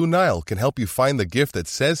 Blue Nile can help you find the gift that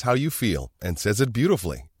says how you feel and says it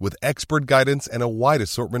beautifully, with expert guidance and a wide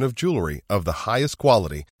assortment of jewelry of the highest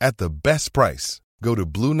quality at the best price. Go to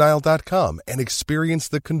BlueNile.com and experience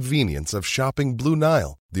the convenience of shopping Blue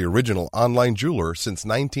Nile, the original online jeweler since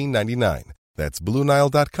 1999. That's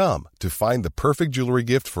BlueNile.com to find the perfect jewelry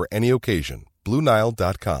gift for any occasion.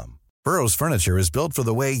 BlueNile.com. Burrow's furniture is built for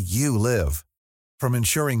the way you live. From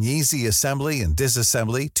ensuring easy assembly and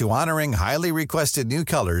disassembly to honoring highly requested new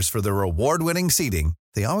colors for their award-winning seating,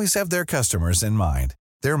 they always have their customers in mind.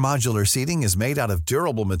 Their modular seating is made out of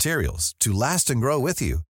durable materials to last and grow with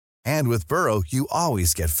you. And with Burrow, you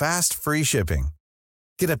always get fast, free shipping.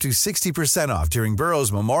 Get up to 60% off during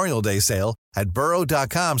Burrow's Memorial Day sale at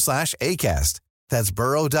burrow.com/ACAST. That's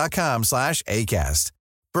burrow.com/ACAST.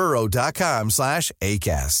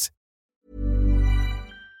 burrow.com/ACAST.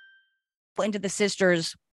 Into the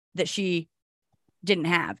sisters that she didn't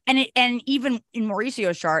have. And even in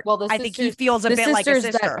Mauricio's chart, Well, I think he feels a bit like a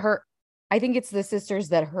sister. I think it's the sisters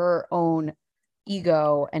that her own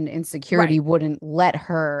ego and insecurity wouldn't let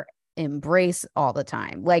her embrace all the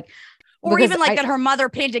time. Like, or even like that her mother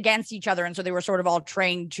pinned against each other. And so they were sort of all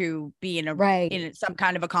trained to be in some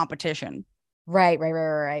kind of a competition. Right.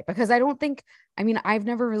 Because I've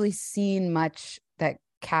never really seen much that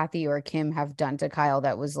Kathy or Kim have done to Kyle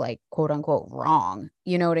that was like, quote unquote, wrong.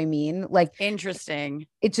 You know what I mean? Like, interesting.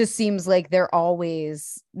 It just seems like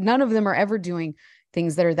none of them are ever doing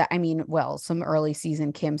things that are some early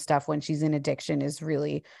season Kim stuff when she's in addiction is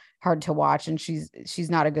really hard to watch. And she's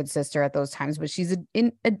not a good sister at those times, but she's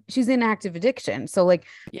in active addiction. So like,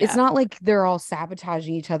 It's not like they're all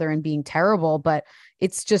sabotaging each other and being terrible, but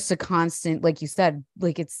it's just a constant, like you said,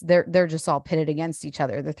 like they're just all pitted against each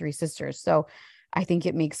other, the three sisters. So I think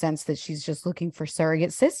it makes sense that she's just looking for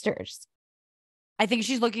surrogate sisters. I think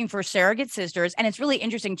she's looking for surrogate sisters. And it's really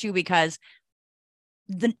interesting too, because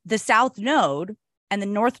the South Node and the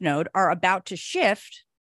North Node are about to shift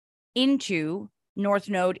into North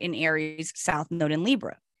Node in Aries, South Node in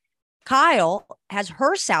Libra. Kyle has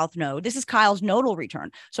her South Node. This is Kyle's nodal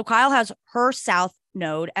return. So Kyle has her South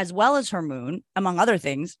Node as well as her moon, among other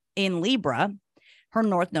things, in Libra. Her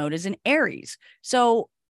North Node is in Aries. So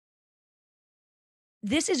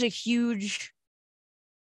this is a huge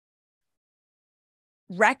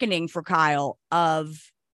reckoning for Kyle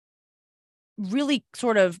of really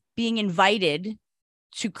sort of being invited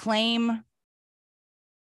to claim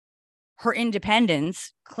her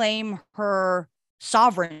independence, claim her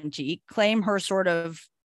sovereignty, claim her sort of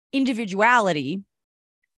individuality,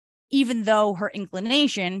 even though her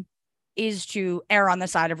inclination is to err on the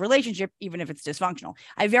side of relationship, even if it's dysfunctional.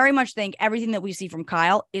 I very much think everything that we see from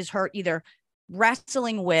Kyle is her either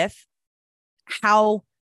wrestling with how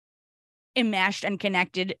enmeshed and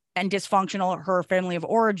connected and dysfunctional her family of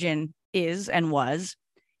origin is and was,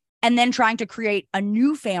 and then trying to create a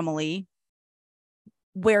new family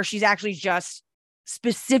where she's actually just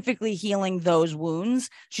specifically healing those wounds.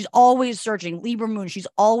 She's always searching, Libra moon, she's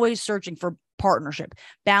always searching for partnership,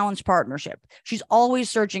 balanced partnership. She's always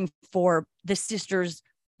searching for the sisters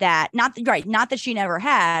that, not that she never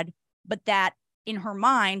had, but that in her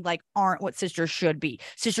mind, like, aren't what sisters should be.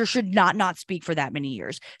 Sisters should not speak for that many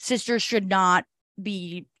years. Sisters should not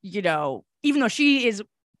be, even though she is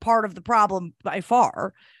part of the problem by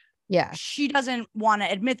far. Yeah. She doesn't want to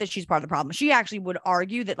admit that she's part of the problem. She actually would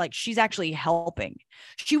argue that, like, she's actually helping.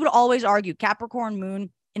 She would always argue Capricorn moon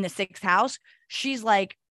in the 6th house. She's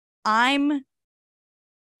like, I'm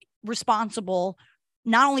responsible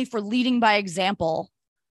not only for leading by example,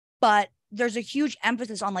 but there's a huge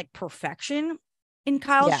emphasis on like perfection in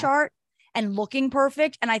Kyle's chart and looking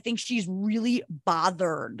perfect. And I think she's really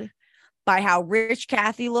bothered by how rich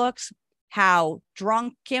Kathy looks, how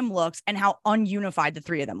drunk Kim looks, and how ununified the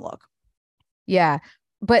three of them look. Yeah.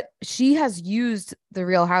 But she has used the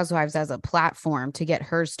Real Housewives as a platform to get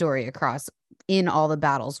her story across in all the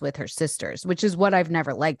battles with her sisters, which is what I've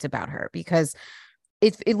never liked about her, because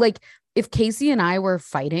if Casey and I were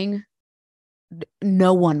fighting,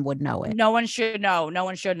 no one would know it. No one should know. No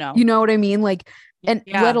one should know. You know what I mean? Like, and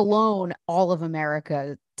let alone all of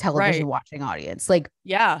America television watching audience. Like,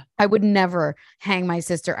 I would never hang my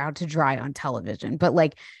sister out to dry on television, but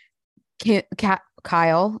like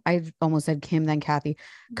Kyle, I've almost said Kim, then Kathy.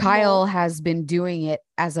 Kyle has been doing it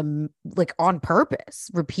as on purpose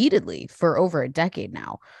repeatedly for over a decade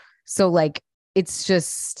now. So like, it's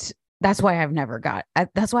just, that's why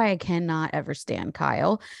that's why I cannot ever stand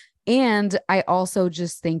Kyle. And I also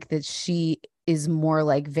just think that she is more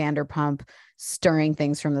like Vanderpump, stirring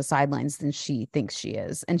things from the sidelines than she thinks she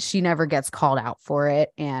is. And she never gets called out for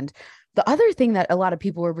it. And the other thing that a lot of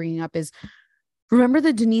people were bringing up is, remember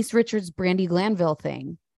the Denise Richards, Brandi Glanville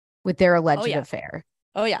thing with their alleged affair?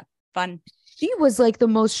 Oh, yeah. Fun. She was like the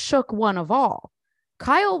most shook one of all.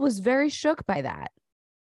 Kyle was very shook by that.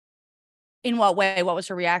 In what way? What was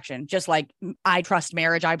her reaction? Just like, I trust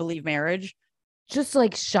marriage. I believe marriage. Just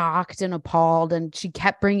like shocked and appalled. And she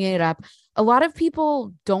kept bringing it up. A lot of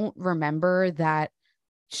people don't remember that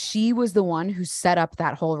she was the one who set up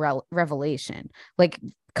that whole revelation. Like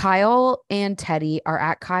Kyle and Teddy are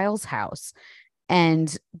at Kyle's house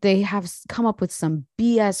and they have come up with some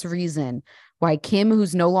BS reason why Kim,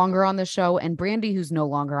 who's no longer on the show, and Brandy, who's no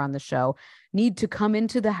longer on the show, need to come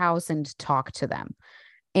into the house and talk to them.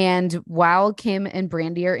 And while Kim and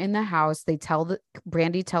Brandy are in the house,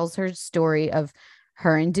 Brandy tells her story of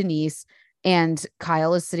her and Denise, and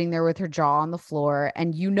Kyle is sitting there with her jaw on the floor.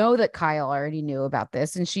 And you know that Kyle already knew about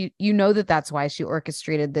this. And that's why she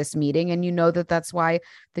orchestrated this meeting. And you know that that's why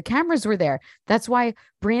the cameras were there. That's why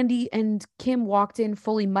Brandy and Kim walked in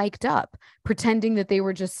fully mic'd up, pretending that they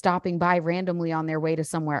were just stopping by randomly on their way to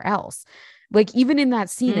somewhere else. Like, even in that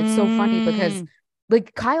scene, it's so funny because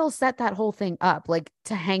like Kyle set that whole thing up, like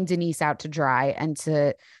to hang Denise out to dry and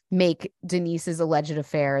to make Denise's alleged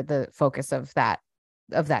affair the focus of that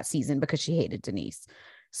season because she hated Denise.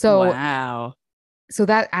 So wow. So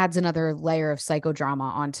that adds another layer of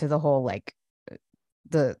psychodrama onto the whole, like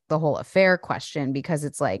the whole affair question, because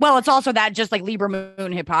it's like, well, it's also that just like Libra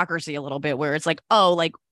moon hypocrisy a little bit, where it's like, oh,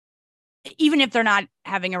 like even if they're not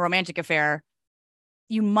having a romantic affair,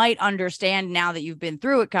 you might understand now that you've been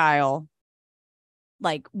through it, Kyle,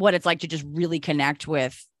 like what it's like to just really connect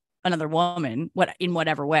with another woman, in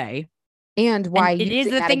whatever way. And why it is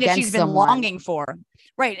the thing that she's been longing for.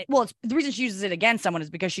 Right. Well, it's the reason she uses it against someone is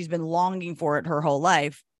because she's been longing for it her whole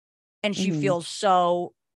life. And she feels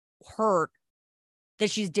so hurt that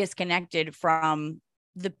she's disconnected from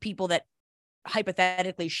the people that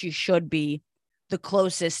hypothetically she should be the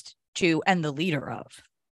closest to and the leader of.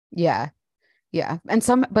 Yeah. Yeah.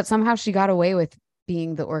 But somehow she got away with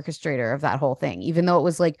being the orchestrator of that whole thing, even though it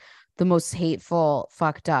was like the most hateful,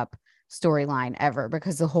 fucked up storyline ever,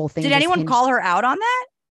 because the whole thing. Did anyone call her out on that?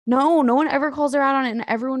 No one ever calls her out on it, and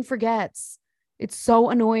everyone forgets. It's so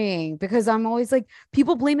annoying because I'm always like,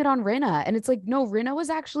 people blame it on Rinna, and it's like, no, Rinna was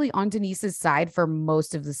actually on Denise's side for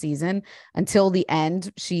most of the season until the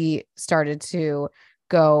end. She started to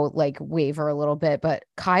go like waver a little bit, but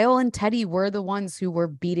Kyle and Teddy were the ones who were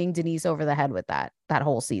beating Denise over the head with that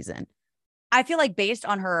whole season. I feel like based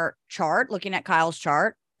on her chart, looking at Kyle's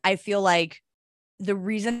chart, I feel like the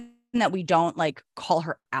reason that we don't like call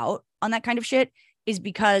her out on that kind of shit is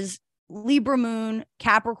because Libra moon,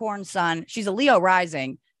 Capricorn sun, she's a Leo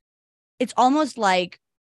rising. It's almost like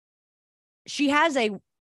she has a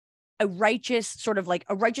righteous sort of like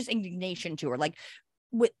a righteous indignation to her. Like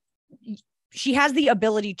she has the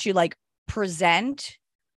ability to like present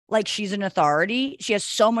like she's an authority. She has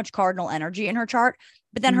so much cardinal energy in her chart,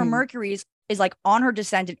 but then her Mercury is like on her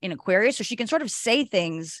descendant in Aquarius. So she can sort of say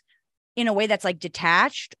things in a way that's like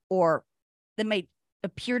detached, or that might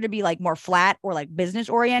appear to be like more flat or like business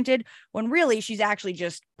oriented, when really she's actually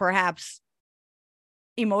just perhaps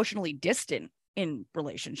emotionally distant in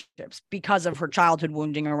relationships because of her childhood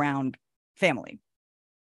wounding around family.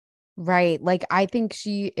 Right. Like I think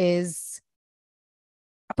she is,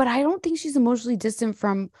 but I don't think she's emotionally distant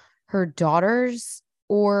from her daughters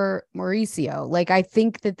or Mauricio. Like I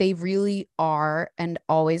think that they really are and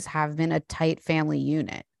always have been a tight family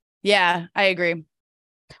unit. Yeah, I agree.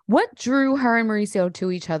 What drew her and Mauricio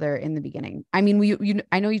to each other in the beginning? I mean,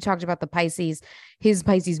 I know you talked about the Pisces. His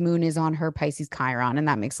Pisces moon is on her Pisces Chiron, and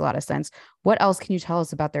that makes a lot of sense. What else can you tell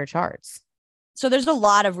us about their charts? So there's a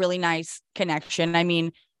lot of really nice connection. I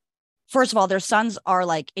mean, first of all, their suns are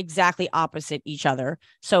like exactly opposite each other.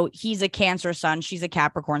 So he's a Cancer sun, she's a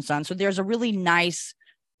Capricorn sun. So there's a really nice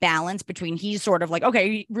balance between, he's sort of like,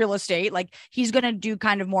 okay, real estate, like he's going to do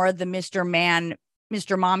kind of more of the Mr. Man,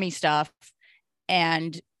 Mr. Mommy stuff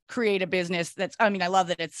and create a business that's, I mean, I love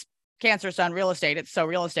that it's Cancer sun, real estate. It's so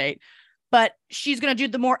real estate, but she's going to do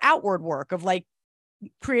the more outward work of like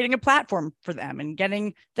creating a platform for them and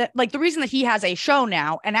getting that. Like the reason that he has a show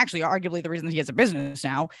now, and actually arguably the reason that he has a business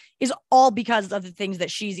now, is all because of the things that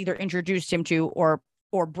she's either introduced him to or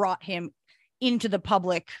brought him into the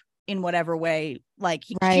public in whatever way. Like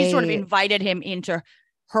she sort of invited him into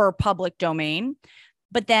her public domain.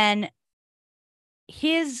 But then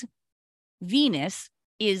his Venus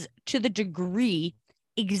is to the degree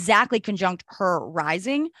exactly conjunct her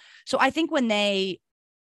rising. So I think when they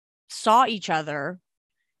saw each other,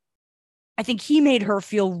 I think he made her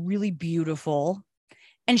feel really beautiful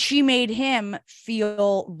and she made him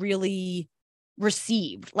feel really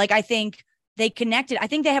received. Like, I think they connected. I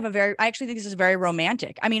think they have I actually think this is very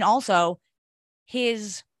romantic. I mean, also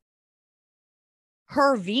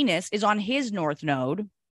her Venus is on his North Node.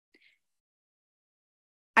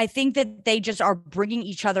 I think that they just are bringing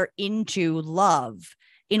each other into love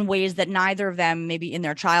in ways that neither of them maybe in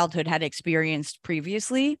their childhood had experienced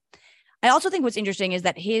previously. I also think what's interesting is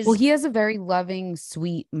that Well, he has a very loving,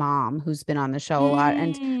 sweet mom who's been on the show a lot.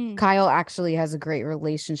 And Kyle actually has a great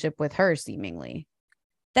relationship with her, seemingly.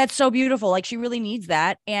 That's so beautiful. Like, she really needs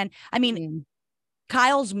that. And I mean,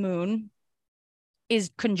 Kyle's moon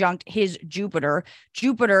is conjunct his Jupiter.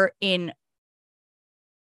 Jupiter in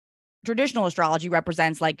traditional astrology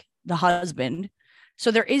represents like the husband.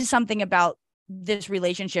 So there is something about this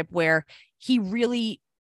relationship where he really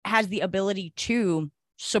has the ability to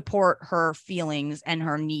support her feelings and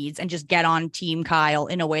her needs and just get on team Kyle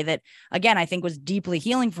in a way that, again, I think was deeply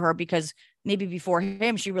healing for her, because maybe before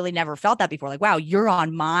him, she really never felt that before. Like, wow, you're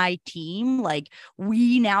on my team. Like,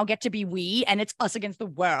 we now get to be we, and it's us against the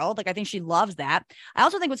world. Like, I think she loves that. I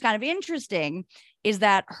also think what's kind of interesting is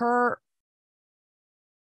that her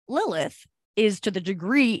Lilith is to the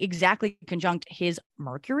degree exactly conjunct his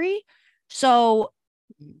Mercury. So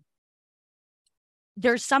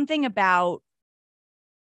there's something about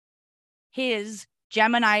his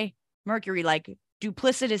Gemini Mercury, like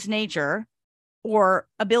duplicitous nature or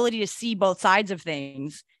ability to see both sides of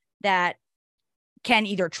things, that can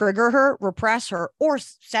either trigger her, repress her, or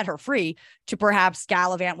set her free to perhaps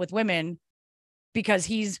gallivant with women, because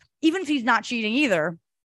even if he's not cheating either,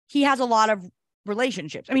 he has a lot of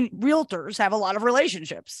relationships. I mean, realtors have a lot of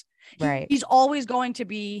relationships. Right. He's always going to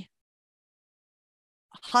be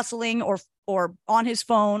hustling or on his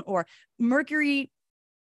phone, or Mercury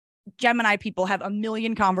Gemini people have a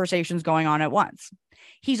million conversations going on at once.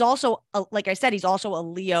 He's also, like I said, he's also a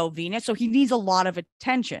Leo Venus, so he needs a lot of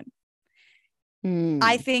attention.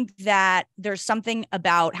 I think that there's something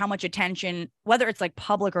about how much attention, whether it's like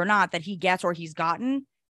public or not, that he gets or he's gotten,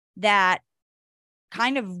 that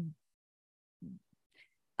kind of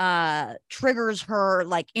triggers her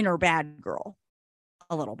like inner bad girl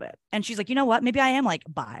a little bit. And she's like, you know what? Maybe I am like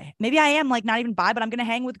bi. Maybe I am like not even bi, but I'm going to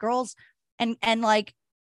hang with girls and like,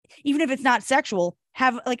 even if it's not sexual,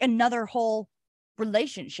 have like another whole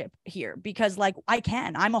relationship here, because like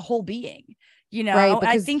I'm a whole being, you know. Right,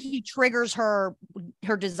 because I think he triggers her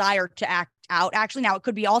desire to act out. Actually, now it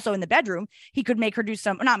could be also in the bedroom. He could make her do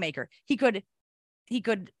some, not make her. He could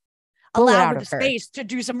allow her the space to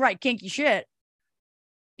do some kinky shit,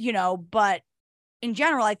 you know. But in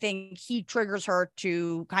general, I think he triggers her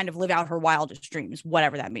to kind of live out her wildest dreams,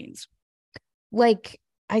 whatever that means. Like,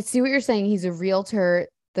 I see what you're saying. He's a realtor.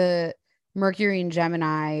 The Mercury in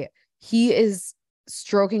Gemini, he is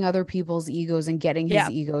stroking other people's egos and getting his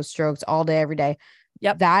ego stroked all day, every day.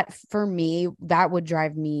 Yep. That, for me, that would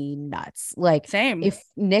drive me nuts. Like, same. If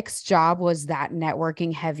Nick's job was that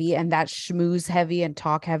networking heavy and that schmooze heavy and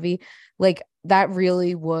talk heavy, like, that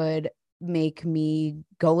really would make me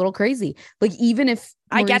go a little crazy. Like, even if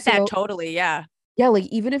I get that totally. Yeah. Like,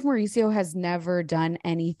 even if Mauricio has never done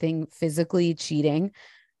anything physically cheating,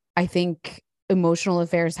 I think emotional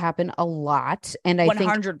affairs happen a lot. And I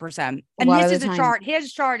 100%. And this is a chart.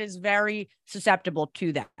 His chart is very susceptible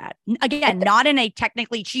to that. Again, not in a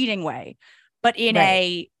technically cheating way, but in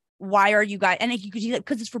a, why are you guys, and you could,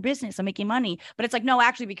 because it's for business, I'm making money. But it's like, no,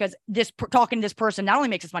 actually, because talking to this person not only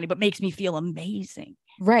makes us money, but makes me feel amazing.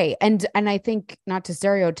 Right. And I think, not to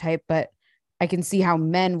stereotype, but I can see how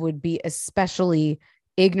men would be especially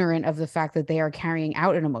ignorant of the fact that they are carrying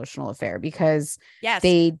out an emotional affair, because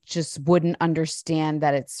they just wouldn't understand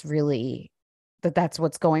that it's really that's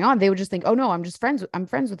what's going on. They would just think, oh no, I'm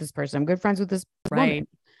friends with this person. I'm good friends with this woman.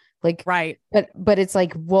 Like, right. But it's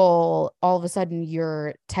like, well, all of a sudden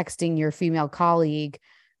you're texting your female colleague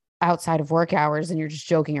outside of work hours and you're just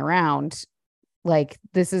joking around. Like,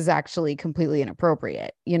 this is actually completely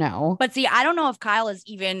inappropriate, you know? But see, I don't know if Kyle is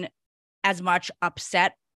even as much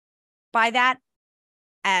upset by that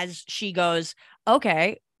as she goes,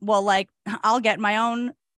 okay, well, like, I'll get my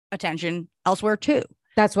own attention elsewhere too.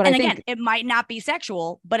 That's what I think. And again, it might not be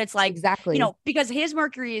sexual, but it's like, exactly, you know, because his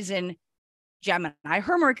Mercury is in Gemini,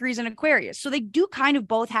 her Mercury is in Aquarius. So they do kind of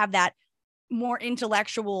both have that more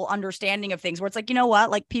intellectual understanding of things, where it's like, you know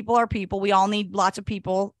what, like, people are people. We all need lots of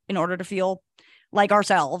people in order to feel like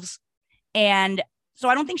ourselves. And so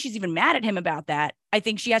I don't think she's even mad at him about that. I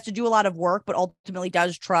think she has to do a lot of work, but ultimately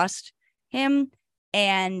does trust him.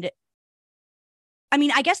 And I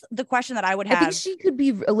mean, I guess the question that I would have, I think she could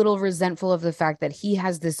be a little resentful of the fact that he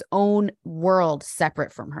has this own world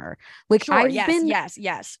separate from her. Like, sure,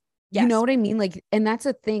 yes. You know what I mean? Like, and that's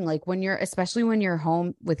a thing, like, especially when you're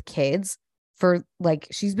home with kids, for like,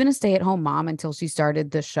 she's been a stay-at-home mom until she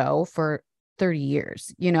started the show for 30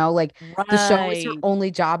 years, you know, like, the show is her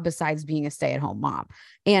only job besides being a stay-at-home mom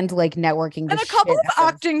and like networking and a couple of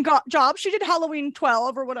acting jobs. She did Halloween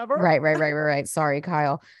 12 or whatever. Right. Sorry,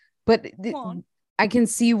 Kyle. But I can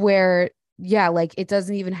see where yeah, like it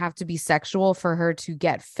doesn't even have to be sexual for her to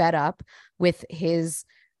get fed up with his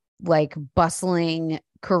like bustling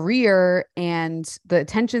career and the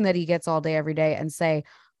attention that he gets all day, every day, and say,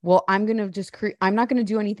 well, I'm going to just I'm not going to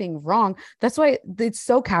do anything wrong. That's why it's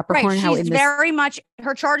so Capricorn. Right. How She's very much,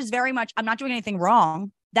 her chart is very much, I'm not doing anything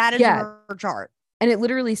wrong. That is her chart. And it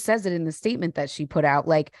literally says it in the statement that she put out,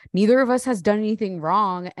 like, neither of us has done anything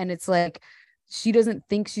wrong. And it's like, she doesn't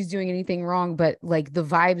think she's doing anything wrong, but like the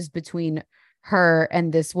vibes between her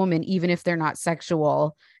and this woman, even if they're not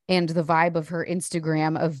sexual, and the vibe of her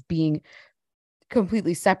Instagram of being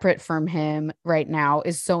completely separate from him right now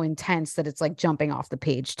is so intense that it's like jumping off the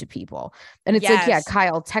page to people. And it's like, yeah,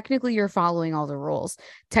 Kyle, technically you're following all the rules.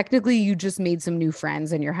 Technically you just made some new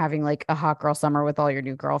friends and you're having like a hot girl summer with all your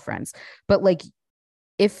new girlfriends. But like,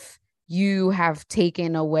 if you have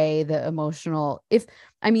taken away the emotional,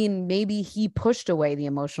 maybe he pushed away the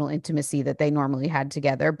emotional intimacy that they normally had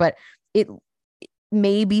together, but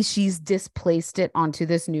maybe she's displaced it onto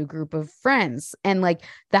this new group of friends. And like,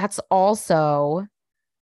 that's also,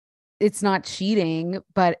 it's not cheating,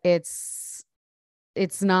 but it's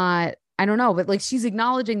not, I don't know, but like she's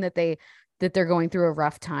acknowledging that they're going through a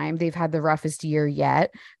rough time. They've had the roughest year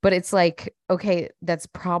yet, but it's like, okay, that's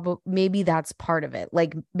maybe that's part of it.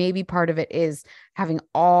 Like maybe part of it is having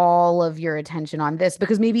all of your attention on this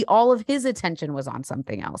because maybe all of his attention was on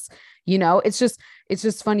something else. You know, it's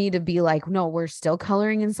just funny to be like, no, we're still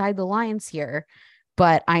coloring inside the lines here,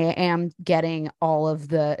 but I am getting all of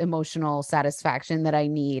the emotional satisfaction that I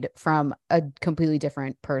need from a completely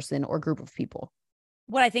different person or group of people.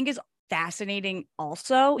 What I think is fascinating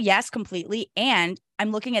also, yes, completely. And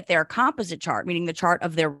I'm looking at their composite chart, meaning the chart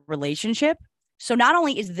of their relationship. So not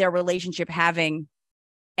only is their relationship having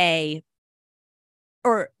the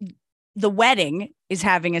wedding is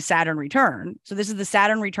having a Saturn return. So this is the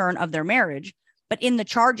Saturn return of their marriage. But in the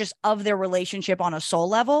chart just of their relationship on a soul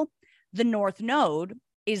level, the North Node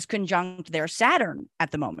is conjunct their Saturn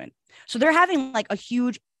at the moment. So they're having like a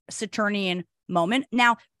huge Saturnian moment.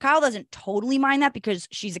 Now, Kyle doesn't totally mind that because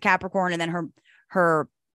she's a Capricorn and then her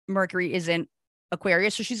Mercury is in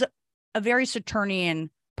Aquarius. So she's a very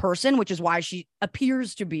Saturnian person, which is why she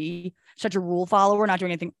appears to be such a rule follower, not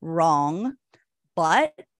doing anything wrong.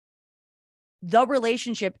 But the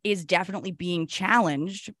relationship is definitely being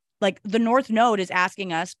challenged. Like the North Node is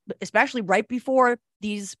asking us, especially right before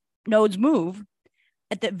these nodes move,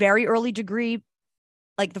 at the very early degree,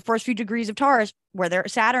 like the first few degrees of Taurus, where their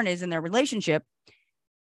Saturn is in their relationship,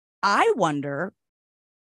 I wonder,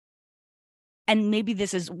 and maybe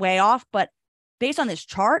this is way off, but based on this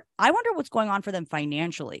chart, I wonder what's going on for them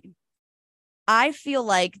financially. I feel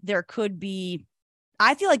like the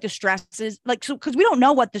stress is like, so because we don't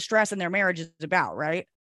know what the stress in their marriage is about, right?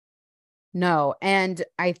 No. And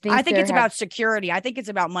I think it's about security. I think it's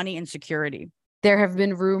about money and security. There have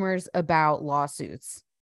been rumors about lawsuits.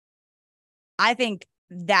 I think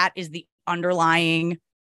that is the underlying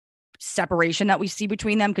separation that we see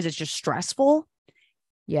between them because it's just stressful.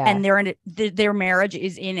 Yeah. And their marriage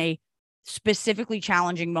is in a specifically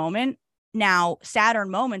challenging moment. Now, Saturn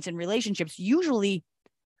moments in relationships usually,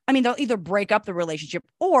 they'll either break up the relationship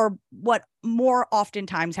or what more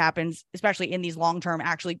oftentimes happens, especially in these long-term,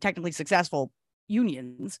 actually technically successful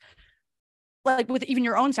unions, like with even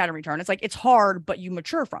your own Saturn return, it's like, it's hard, but you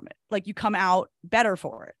mature from it. Like you come out better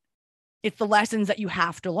for it. It's the lessons that you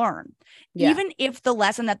have to learn. Yeah. Even if the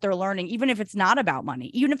lesson that they're learning, even if it's not about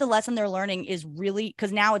money, even if the lesson they're learning is really,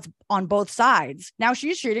 because now it's on both sides. Now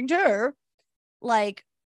she's cheating too. Like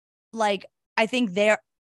I think their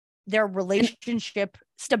relationship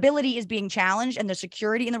stability is being challenged and the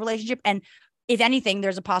security in the relationship. And if anything,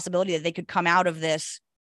 there's a possibility that they could come out of this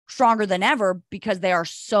stronger than ever because they are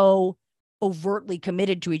so overtly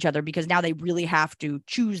committed to each other because now they really have to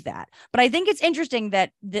choose that. But I think it's interesting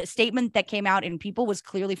that the statement that came out in People was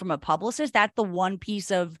clearly from a publicist. That's the one piece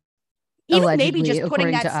of even allegedly, maybe just putting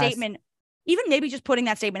that statement, even maybe just putting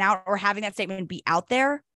that statement out or having that statement be out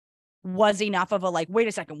there was enough of a like, wait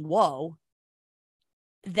a second, whoa.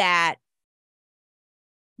 That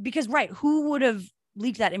because who would have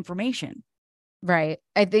leaked that information? Right.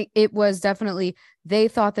 I think it was definitely, they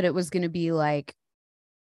thought that it was going to be like,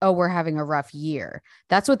 oh, we're having a rough year.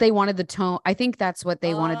 That's what they wanted the tone. I think that's what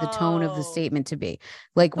they wanted the tone of the statement to be.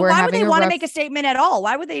 Like, but why would they want to make a statement at all?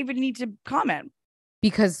 Why would they even need to comment?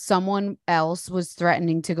 Because someone else was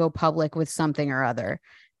threatening to go public with something or other.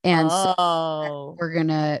 And so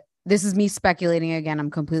this is me speculating again. I'm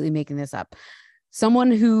completely making this up.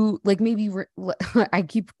 Someone who like maybe I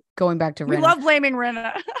keep going back to Rinna. We love blaming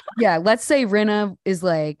Rinna. Yeah. Let's say Rinna is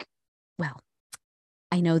like, well,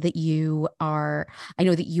 I know that you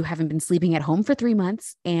haven't been sleeping at home for 3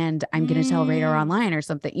 months, and I'm going to tell Radar Online or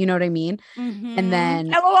something. You know what I mean? Mm-hmm. And then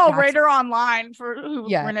LOL, Radar Online for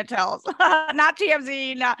who yeah. Rinna tells. Not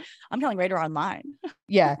TMZ. I'm telling Radar Online.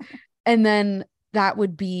 Yeah. And then that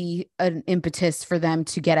would be an impetus for them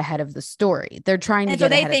to get ahead of the story. They're trying to and get so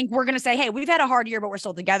they ahead think we're going to say, hey, we've had a hard year, but we're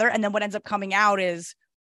still together. And then what ends up coming out is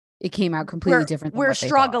it came out completely different. We're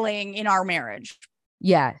struggling in our marriage.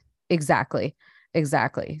 Yeah, exactly.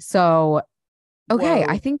 So, okay.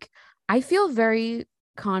 Whoa. I feel very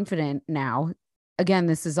confident now. Again,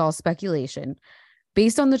 this is all speculation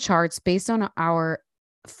based on the charts, based on our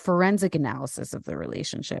forensic analysis of the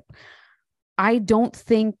relationship. I don't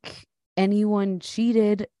think anyone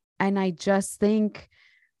cheated. And I just think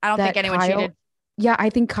I don't think anyone cheated. Yeah, I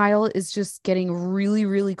think Kyle is just getting really,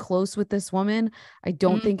 really close with this woman. I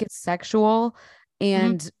don't think it's sexual.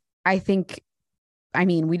 And I think, I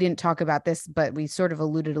mean, we didn't talk about this, but we sort of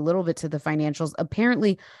alluded a little bit to the financials.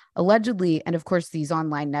 Apparently, allegedly, and of course, these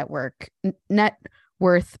online net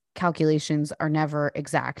worth calculations are never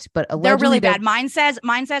exact, but allegedly they're really bad. Mine says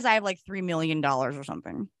I have like $3 million or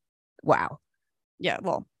something. Wow. Yeah,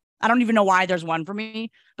 well, I don't even know why there's one for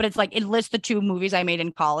me, but it's like it lists the 2 movies I made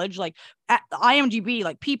in college, like at IMDb,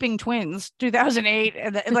 like Peeping Twins, 2008,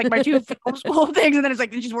 and like my 2 film school things, and then it's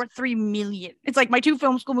like she's worth $3 million. It's like my 2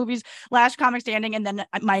 film school movies, Last Comic Standing, and then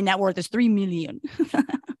my net worth is $3 million.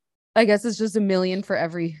 I guess it's just $1 million for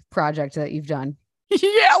every project that you've done.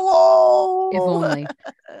 Yeah, whoa. If only.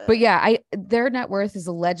 But yeah, their net worth is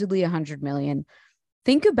allegedly 100 million.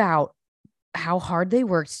 Think about how hard they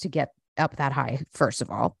worked to get up that high, first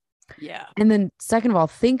of all. Yeah. And then second of all,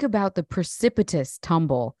 think about the precipitous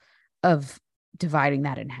tumble of dividing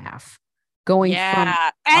that in half. Going from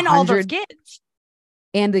and all those kids.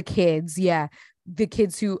 And the kids, the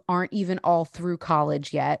kids who aren't even all through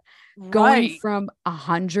college yet. Going from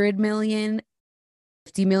 100 million,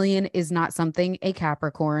 50 million is not something a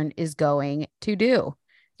Capricorn is going to do.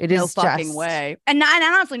 It is no fucking way. And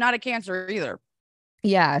honestly, not a Cancer either.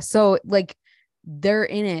 Yeah. So like they're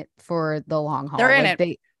in it for the long haul. They're in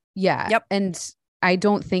it. Yep. And I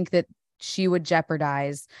don't think that she would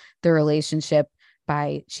jeopardize the relationship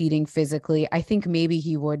by cheating physically. I think maybe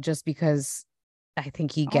he would, just because I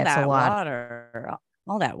think he gets a lot.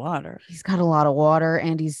 All that water. He's got a lot of water,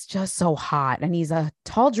 and he's just so hot, and he's a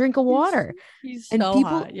tall drink of water. He's and so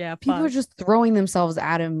hot. Yeah. People are just throwing themselves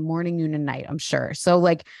at him morning, noon, and night, I'm sure. So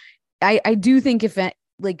like, I do think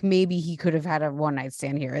like maybe he could have had a one night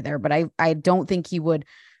stand here or there, but I don't think he would.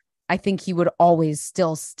 I think he would always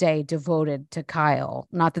still stay devoted to Kyle.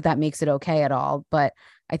 Not that makes it okay at all, but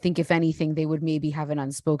I think if anything, they would maybe have an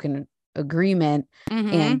unspoken agreement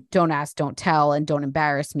and don't ask, don't tell, and don't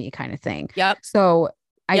embarrass me kind of thing. Yep. So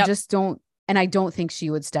I just don't, and I don't think she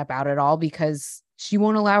would step out at all because she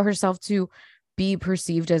won't allow herself to be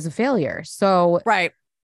perceived as a failure. So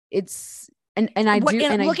it's, and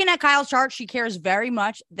looking at Kyle's chart, she cares very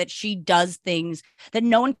much that she does things that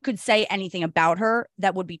no one could say anything about her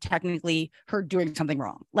that would be technically her doing something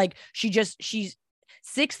wrong. Like she's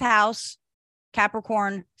 6th house,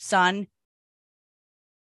 Capricorn, Sun.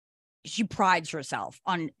 She prides herself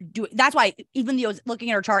on doing. That's why even though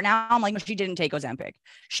looking at her chart now, I'm like, she didn't take Ozempic.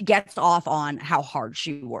 She gets off on how hard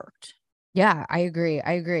she worked. Yeah, I agree.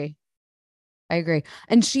 And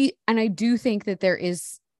I do think that there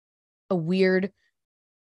is a weird,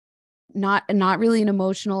 not really an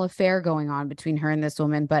emotional affair going on between her and this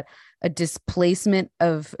woman, but a displacement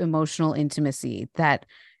of emotional intimacy that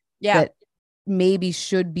maybe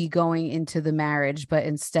should be going into the marriage, but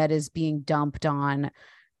instead is being dumped on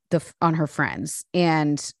her friends.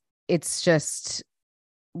 And it's just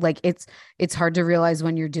like, it's hard to realize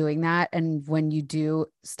when you're doing that. And when you do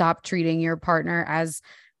stop treating your partner as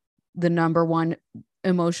the number one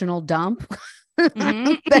emotional dump,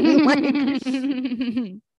 then like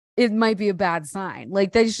it might be a bad sign.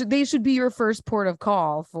 Like they should be your first port of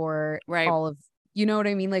call for all of, you know what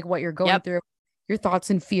I mean? Like what you're going through, your thoughts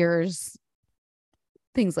and fears,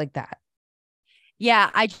 things like that. Yeah.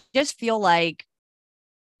 I just feel like,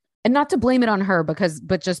 and not to blame it on her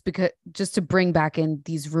but just to bring back in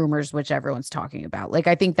these rumors, which everyone's talking about. Like,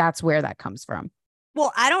 I think that's where that comes from.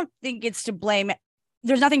 Well, I don't think it's to blame.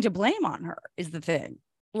 There's nothing to blame on her is the thing.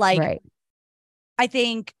 Like, I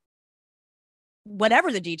think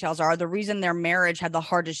whatever the details are, the reason their marriage had the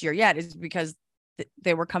hardest year yet is because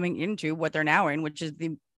they were coming into what they're now in, which is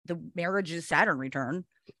the marriage's Saturn return.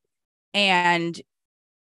 And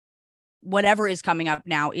whatever is coming up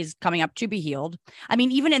now is coming up to be healed. I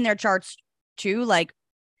mean, even in their charts too, like,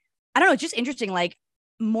 I don't know, it's just interesting. Like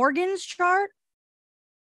Morgan's chart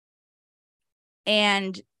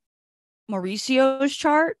and Mauricio's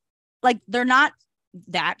chart, like they're not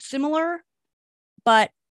that similar,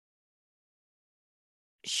 but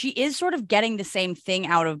she is sort of getting the same thing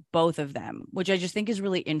out of both of them, which I just think is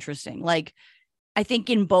really interesting. Like, I think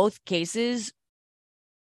in both cases,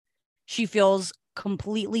 she feels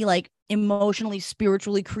completely like emotionally,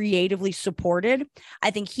 spiritually, creatively supported.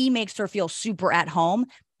 I think he makes her feel super at home.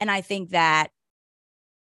 And I think that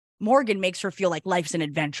Morgan makes her feel like life's an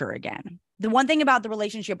adventure again. The one thing about the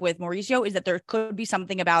relationship with Mauricio is that there could be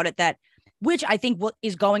something about it that, which I think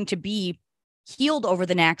is going to be healed over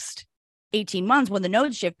the next 18 months when the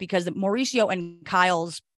nodes shift, because Mauricio and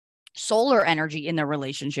Kyle's solar energy in their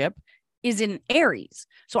relationship is in Aries.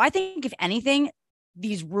 So I think if anything,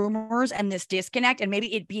 these rumors and this disconnect, and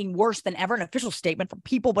maybe it being worse than ever, an official statement from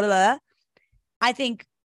people, blah, blah, blah, I think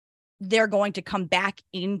they're going to come back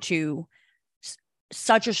into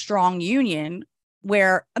such a strong union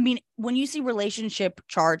where, I mean, when you see relationship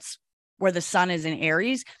charts where the sun is in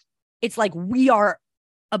Aries, it's like we are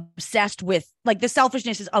obsessed with like the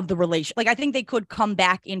selfishnesses of the relation. Like, I think they could come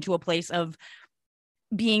back into a place of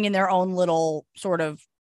being in their own little sort of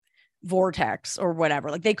vortex or whatever.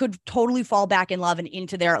 Like, they could totally fall back in love and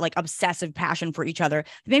into their like obsessive passion for each other.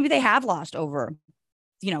 Maybe they have lost over,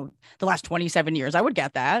 the last 27 years. I would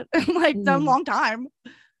get that. Like, a long time.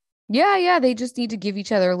 Yeah. They just need to give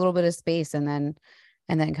each other a little bit of space and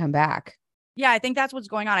then come back. Yeah, I think that's what's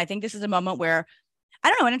going on. I think this is a moment where, I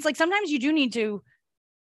don't know. And it's like, sometimes you do need to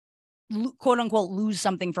quote unquote lose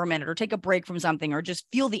something for a minute or take a break from something or just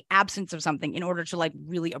feel the absence of something in order to like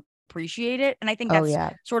really appreciate it. And I think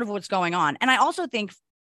that's sort of what's going on. And I also think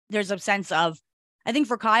there's a sense of, I think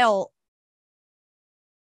for Kyle,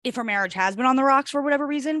 if her marriage has been on the rocks for whatever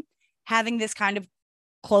reason, having this kind of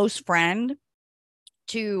close friend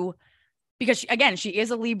because she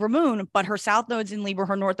is a Libra moon, but her south node's in Libra,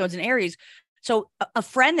 her north node's in Aries. So a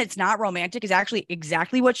friend that's not romantic is actually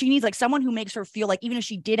exactly what she needs. Like, someone who makes her feel like even if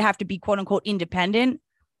she did have to be quote unquote independent,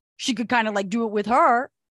 she could kind of like do it with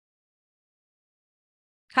her.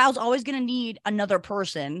 Kyle's always going to need another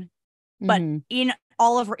person, but in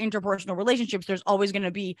all of her interpersonal relationships, there's always going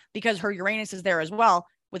to be, because her Uranus is there as well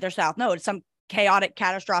with her south node, some chaotic,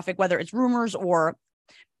 catastrophic, whether it's rumors or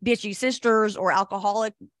bitchy sisters or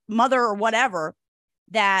alcoholic mother or whatever,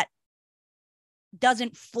 that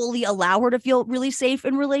doesn't fully allow her to feel really safe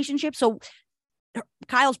in relationships. So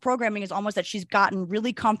Kyle's programming is almost that she's gotten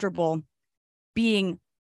really comfortable being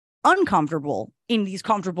uncomfortable in these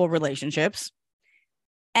comfortable relationships.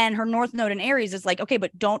 And her north node in Aries is like, okay,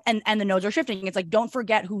 but don't, and the nodes are shifting. It's like, don't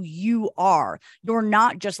forget who you are. You're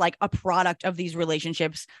not just like a product of these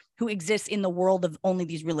relationships who exists in the world of only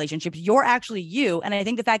these relationships. You're actually you. And I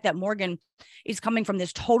think the fact that Morgan is coming from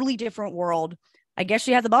this totally different world, I guess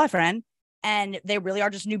she has a boyfriend and they really are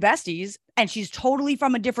just new besties. And she's totally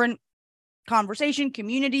from a different conversation,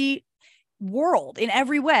 community, world in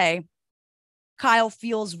every way. Kyle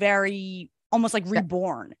feels very almost like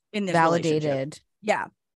reborn in this validated. Yeah.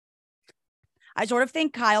 I sort of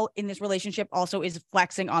think Kyle in this relationship also is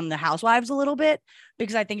flexing on the housewives a little bit,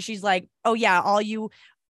 because I think she's like, oh yeah, all you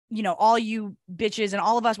bitches and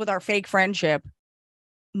all of us with our fake friendship,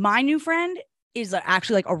 my new friend is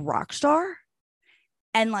actually like a rock star.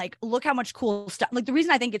 And like, look how much cool stuff. Like, the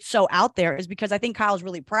reason I think it's so out there is because I think Kyle's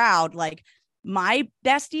really proud. Like, my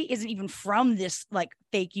bestie isn't even from this like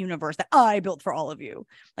fake universe that I built for all of you.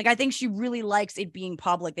 Like, I think she really likes it being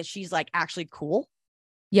public that she's like actually cool.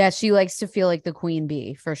 Yeah, she likes to feel like the queen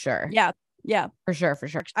bee, for sure. Yeah. For sure.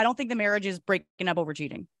 I don't think the marriage is breaking up over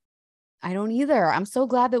cheating. I don't either. I'm so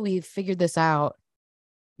glad that we figured this out.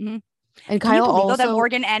 Mm-hmm. And Can Kyle you believe, also though, that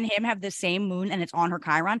Morgan and him have the same moon and it's on her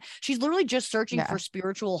Chiron? She's literally just searching for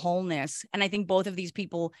spiritual wholeness. And I think both of these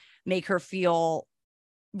people make her feel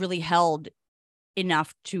really held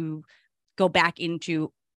enough to go back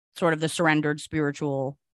into sort of the surrendered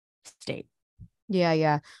spiritual state.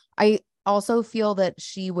 Yeah. I also feel that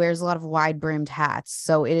she wears a lot of wide brimmed hats.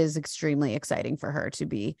 So it is extremely exciting for her to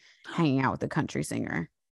be hanging out with a country singer.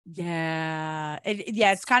 Yeah.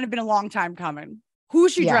 It's kind of been a long time coming.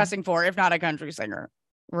 Who's she dressing for if not a country singer?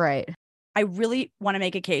 Right. I really want to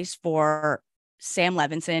make a case for Sam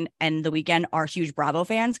Levinson and The Weeknd are huge Bravo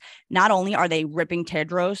fans. Not only are they ripping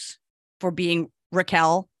Tedros for being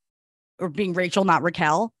Raquel or being Rachel, not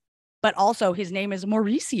Raquel, but also his name is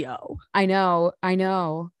Mauricio. I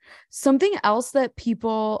know. Something else that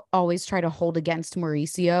people always try to hold against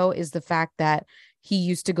Mauricio is the fact that he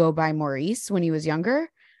used to go by Maurice when he was younger.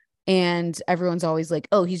 And everyone's always like,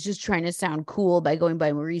 oh, he's just trying to sound cool by going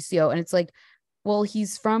by Mauricio. And it's like, well,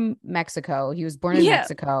 he's from Mexico. He was born in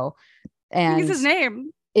Mexico. And it's his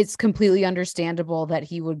name. It's completely understandable that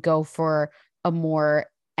he would go for a more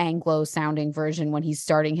Anglo-sounding version when he's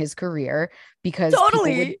starting his career, because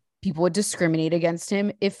people would discriminate against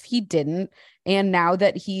him if he didn't. And now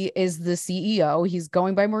that he is the CEO, he's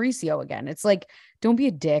going by Mauricio again. It's like, don't be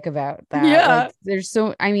a dick about that. Yeah.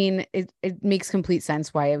 Like, it makes complete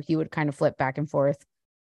sense why he would kind of flip back and forth.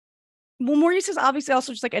 Well, Mauricio's obviously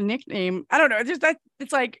also just like a nickname. I don't know.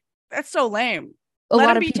 It's like, that's so lame. A let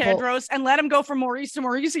lot him of be people, Tedros and let him go from Maurice to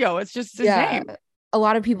Mauricio. It's just his name. A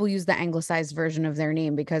lot of people use the anglicized version of their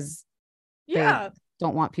name because they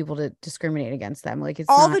don't want people to discriminate against them. Like, it's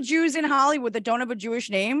all the Jews in Hollywood that don't have a Jewish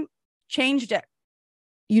name changed it.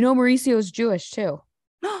 You know, Mauricio is Jewish too.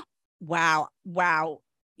 Wow.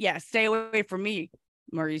 Yeah, stay away from me,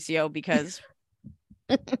 Mauricio, because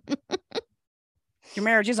your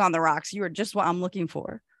marriage is on the rocks. You are just what I'm looking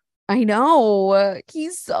for. I know.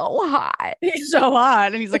 He's so hot. He's so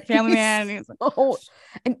hot. And he's like family man. And he's like,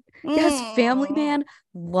 yes, family man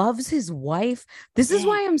loves his wife. This is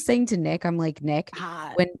why I'm saying to Nick, I'm like, Nick,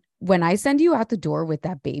 when I send you out the door with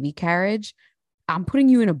that baby carriage, I'm putting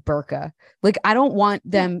you in a burqa. Like, I don't want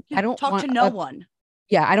them. I don't talk want to no one.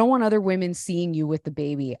 Yeah, I don't want other women seeing you with the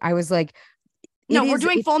baby. I was like, no, we're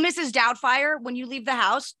doing full Mrs. Doubtfire. When you leave the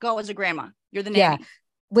house, go as a grandma. You're the nanny. Yeah.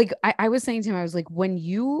 Like I was saying to him, I was like, when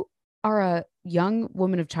you are a young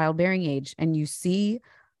woman of childbearing age and you see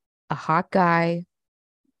a hot guy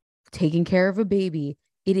taking care of a baby,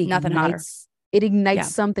 it ignites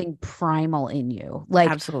something primal in you. Like,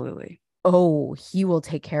 absolutely. Oh, he will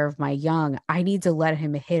take care of my young. I need to let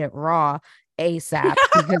him hit it raw ASAP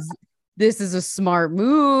because this is a smart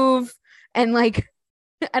move. And like,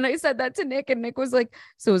 and I said that to Nick, and Nick was like,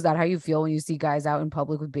 so is that how you feel when you see guys out in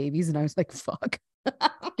public with babies? And I was like, fuck.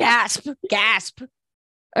 Gasp.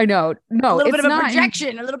 I know. No, a little bit of a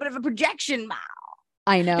projection. Wow.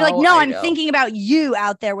 I know. You're like, no, I'm thinking about you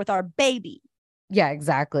out there with our baby. Yeah,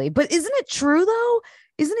 exactly. But isn't it true though?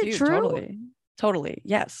 Isn't it true? Totally.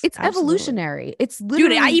 Yes. It's evolutionary. It's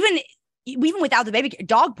literally. Dude, even without the baby,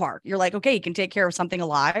 dog park, you're like, okay, you can take care of something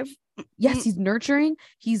alive. Yes, he's nurturing.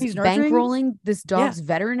 He's bankrolling this dog's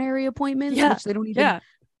veterinary appointments, which they don't even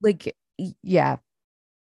like. Yeah.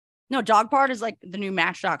 No, dog park is like the new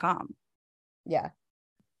Match.com. Yeah.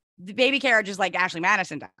 The baby carriage is like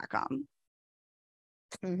AshleyMadison.com.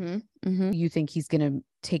 You think he's gonna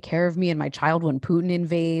take care of me and my child when Putin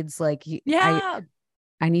invades? Like,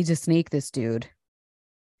 I need to snake this dude.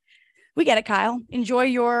 We get it, Kyle. Enjoy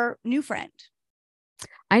your new friend.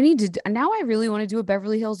 I really want to do a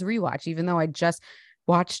Beverly Hills rewatch, even though I just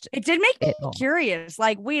watched. It did make me curious.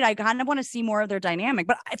 Like, wait, I kind of want to see more of their dynamic.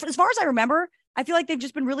 But as far as I remember, I feel like they've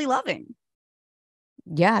just been really loving.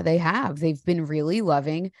 Yeah, they have. They've been really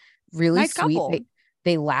loving, really nice sweet. couple.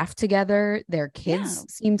 They laugh together. Their kids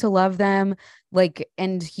seem to love them. Like,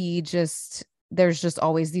 and there's just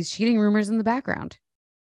always these cheating rumors in the background.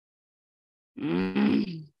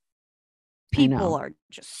 People are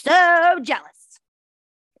just so jealous.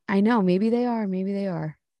 I know. Maybe they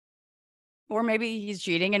are. Or maybe he's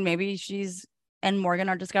cheating and maybe she's and Morgan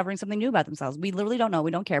are discovering something new about themselves. We literally don't know.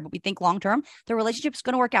 We don't care, but we think long term, their relationship's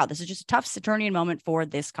going to work out. This is just a tough Saturnian moment for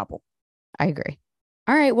this couple. I agree.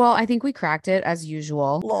 All right. Well, I think we cracked it as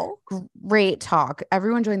usual. Lol. Great talk.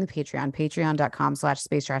 Everyone join the Patreon,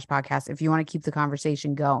 patreon.com/Space Trash Podcast if you want to keep the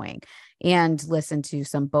conversation going and listen to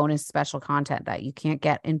some bonus special content that you can't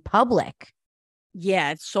get in public.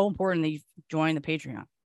 Yeah, it's so important that you join the Patreon.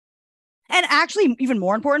 And actually, even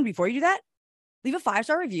more important, before you do that, leave a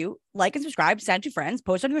 5-star review, like and subscribe, send it to friends,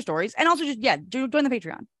 post on your stories, and also just, join the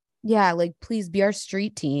Patreon. Yeah, like, please be our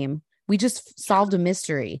street team. We just solved a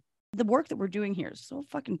mystery. The work that we're doing here is so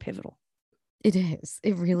fucking pivotal. It is.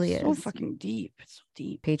 It really is. So fucking deep. It's so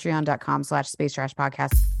deep. Patreon.com/Space Trash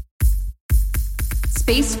Podcast.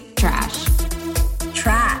 Space trash.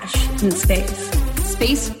 Trash in space.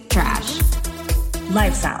 Space trash.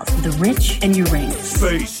 Lifestyles for the rich and Uranus.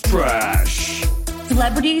 Space trash.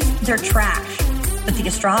 Celebrities, they're trash, but the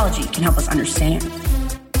astrology can help us understand.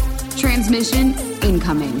 Transmission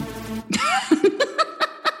incoming.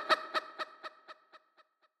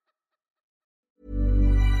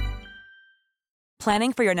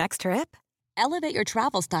 Planning for your next trip? Elevate your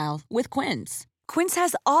travel style with Quince. Quince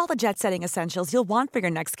has all the jet-setting essentials you'll want for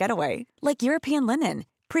your next getaway, like European linen,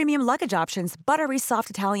 premium luggage options, buttery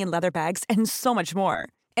soft Italian leather bags, and so much more.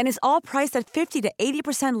 And is all priced at 50 to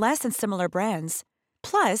 80% less than similar brands.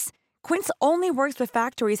 Plus, Quince only works with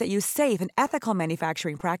factories that use safe and ethical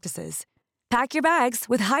manufacturing practices. Pack your bags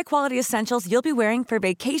with high-quality essentials you'll be wearing for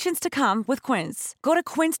vacations to come with Quince. Go to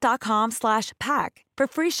quince.com/pack for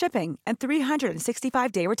free shipping and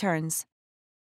 365-day returns.